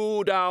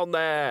 You down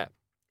there!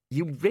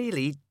 You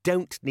really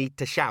don't need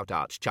to shout,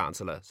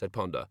 Arch-Chancellor, said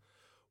Ponder.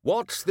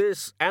 What's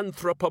this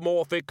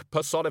anthropomorphic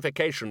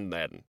personification,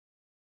 then?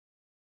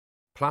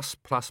 +++.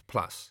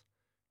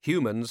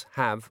 Humans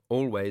have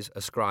always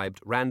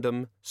ascribed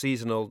random,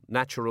 seasonal,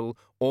 natural,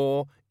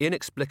 or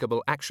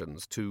inexplicable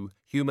actions to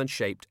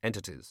human-shaped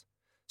entities.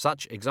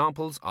 Such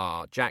examples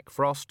are Jack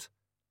Frost,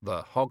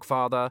 the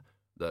Hogfather,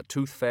 the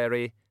Tooth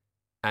Fairy,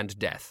 and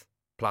death.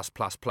 +++.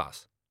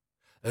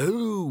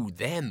 Oh,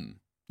 them.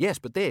 Yes,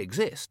 but they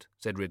exist,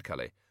 said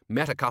Ridcully.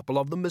 Met a couple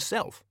of them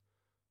myself.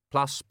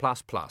 +++.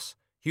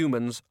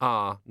 Humans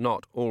are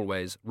not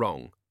always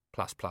wrong.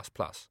 +++.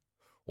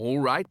 All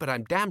right, but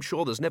I'm damn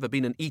sure there's never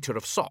been an eater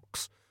of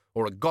socks,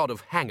 or a god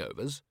of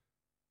hangovers.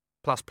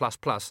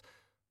 +++.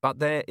 But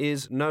there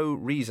is no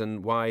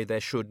reason why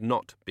there should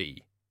not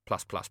be. +++.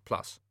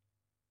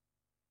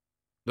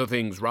 The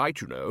thing's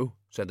right, you know,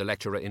 said the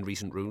lecturer in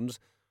recent runes.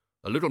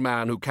 A little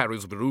man who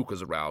carries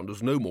verrucas around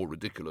is no more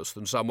ridiculous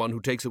than someone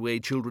who takes away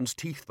children's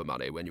teeth for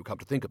money when you come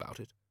to think about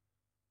it.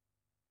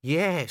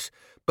 Yes,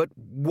 but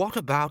what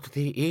about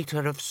the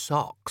eater of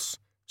socks?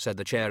 Said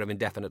the chair of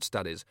indefinite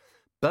studies.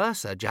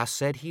 Bursar just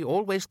said he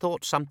always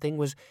thought something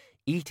was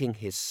eating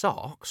his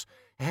socks,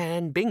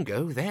 and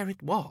bingo, there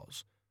it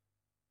was.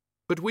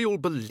 But we all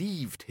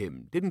believed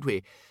him, didn't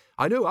we?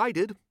 I know I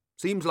did.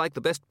 Seems like the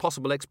best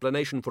possible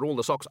explanation for all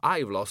the socks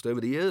I've lost over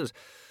the years.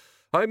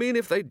 I mean,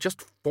 if they'd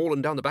just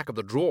fallen down the back of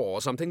the drawer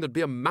or something, there'd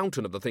be a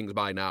mountain of the things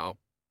by now.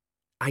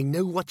 I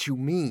know what you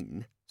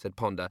mean, said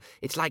Ponder.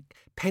 It's like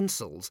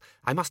pencils.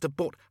 I must have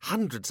bought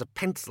hundreds of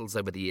pencils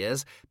over the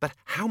years, but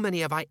how many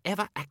have I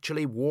ever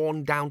actually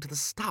worn down to the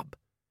stub?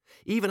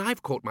 Even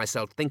I've caught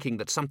myself thinking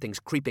that something's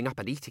creeping up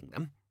and eating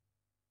them.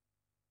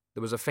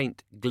 There was a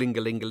faint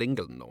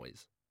gling-a-ling-a-lingle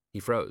noise. He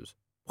froze.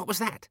 What was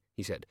that?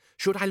 He said.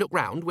 Should I look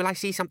round? Will I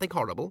see something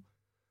horrible?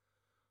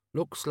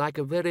 Looks like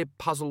a very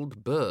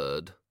puzzled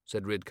bird,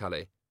 said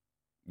Ridcully.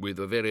 With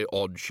a very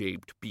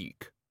odd-shaped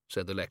beak,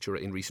 said the lecturer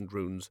in recent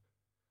runes.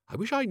 I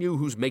wish I knew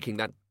who's making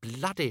that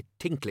bloody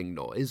tinkling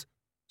noise,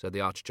 said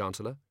the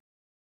Arch-Chancellor.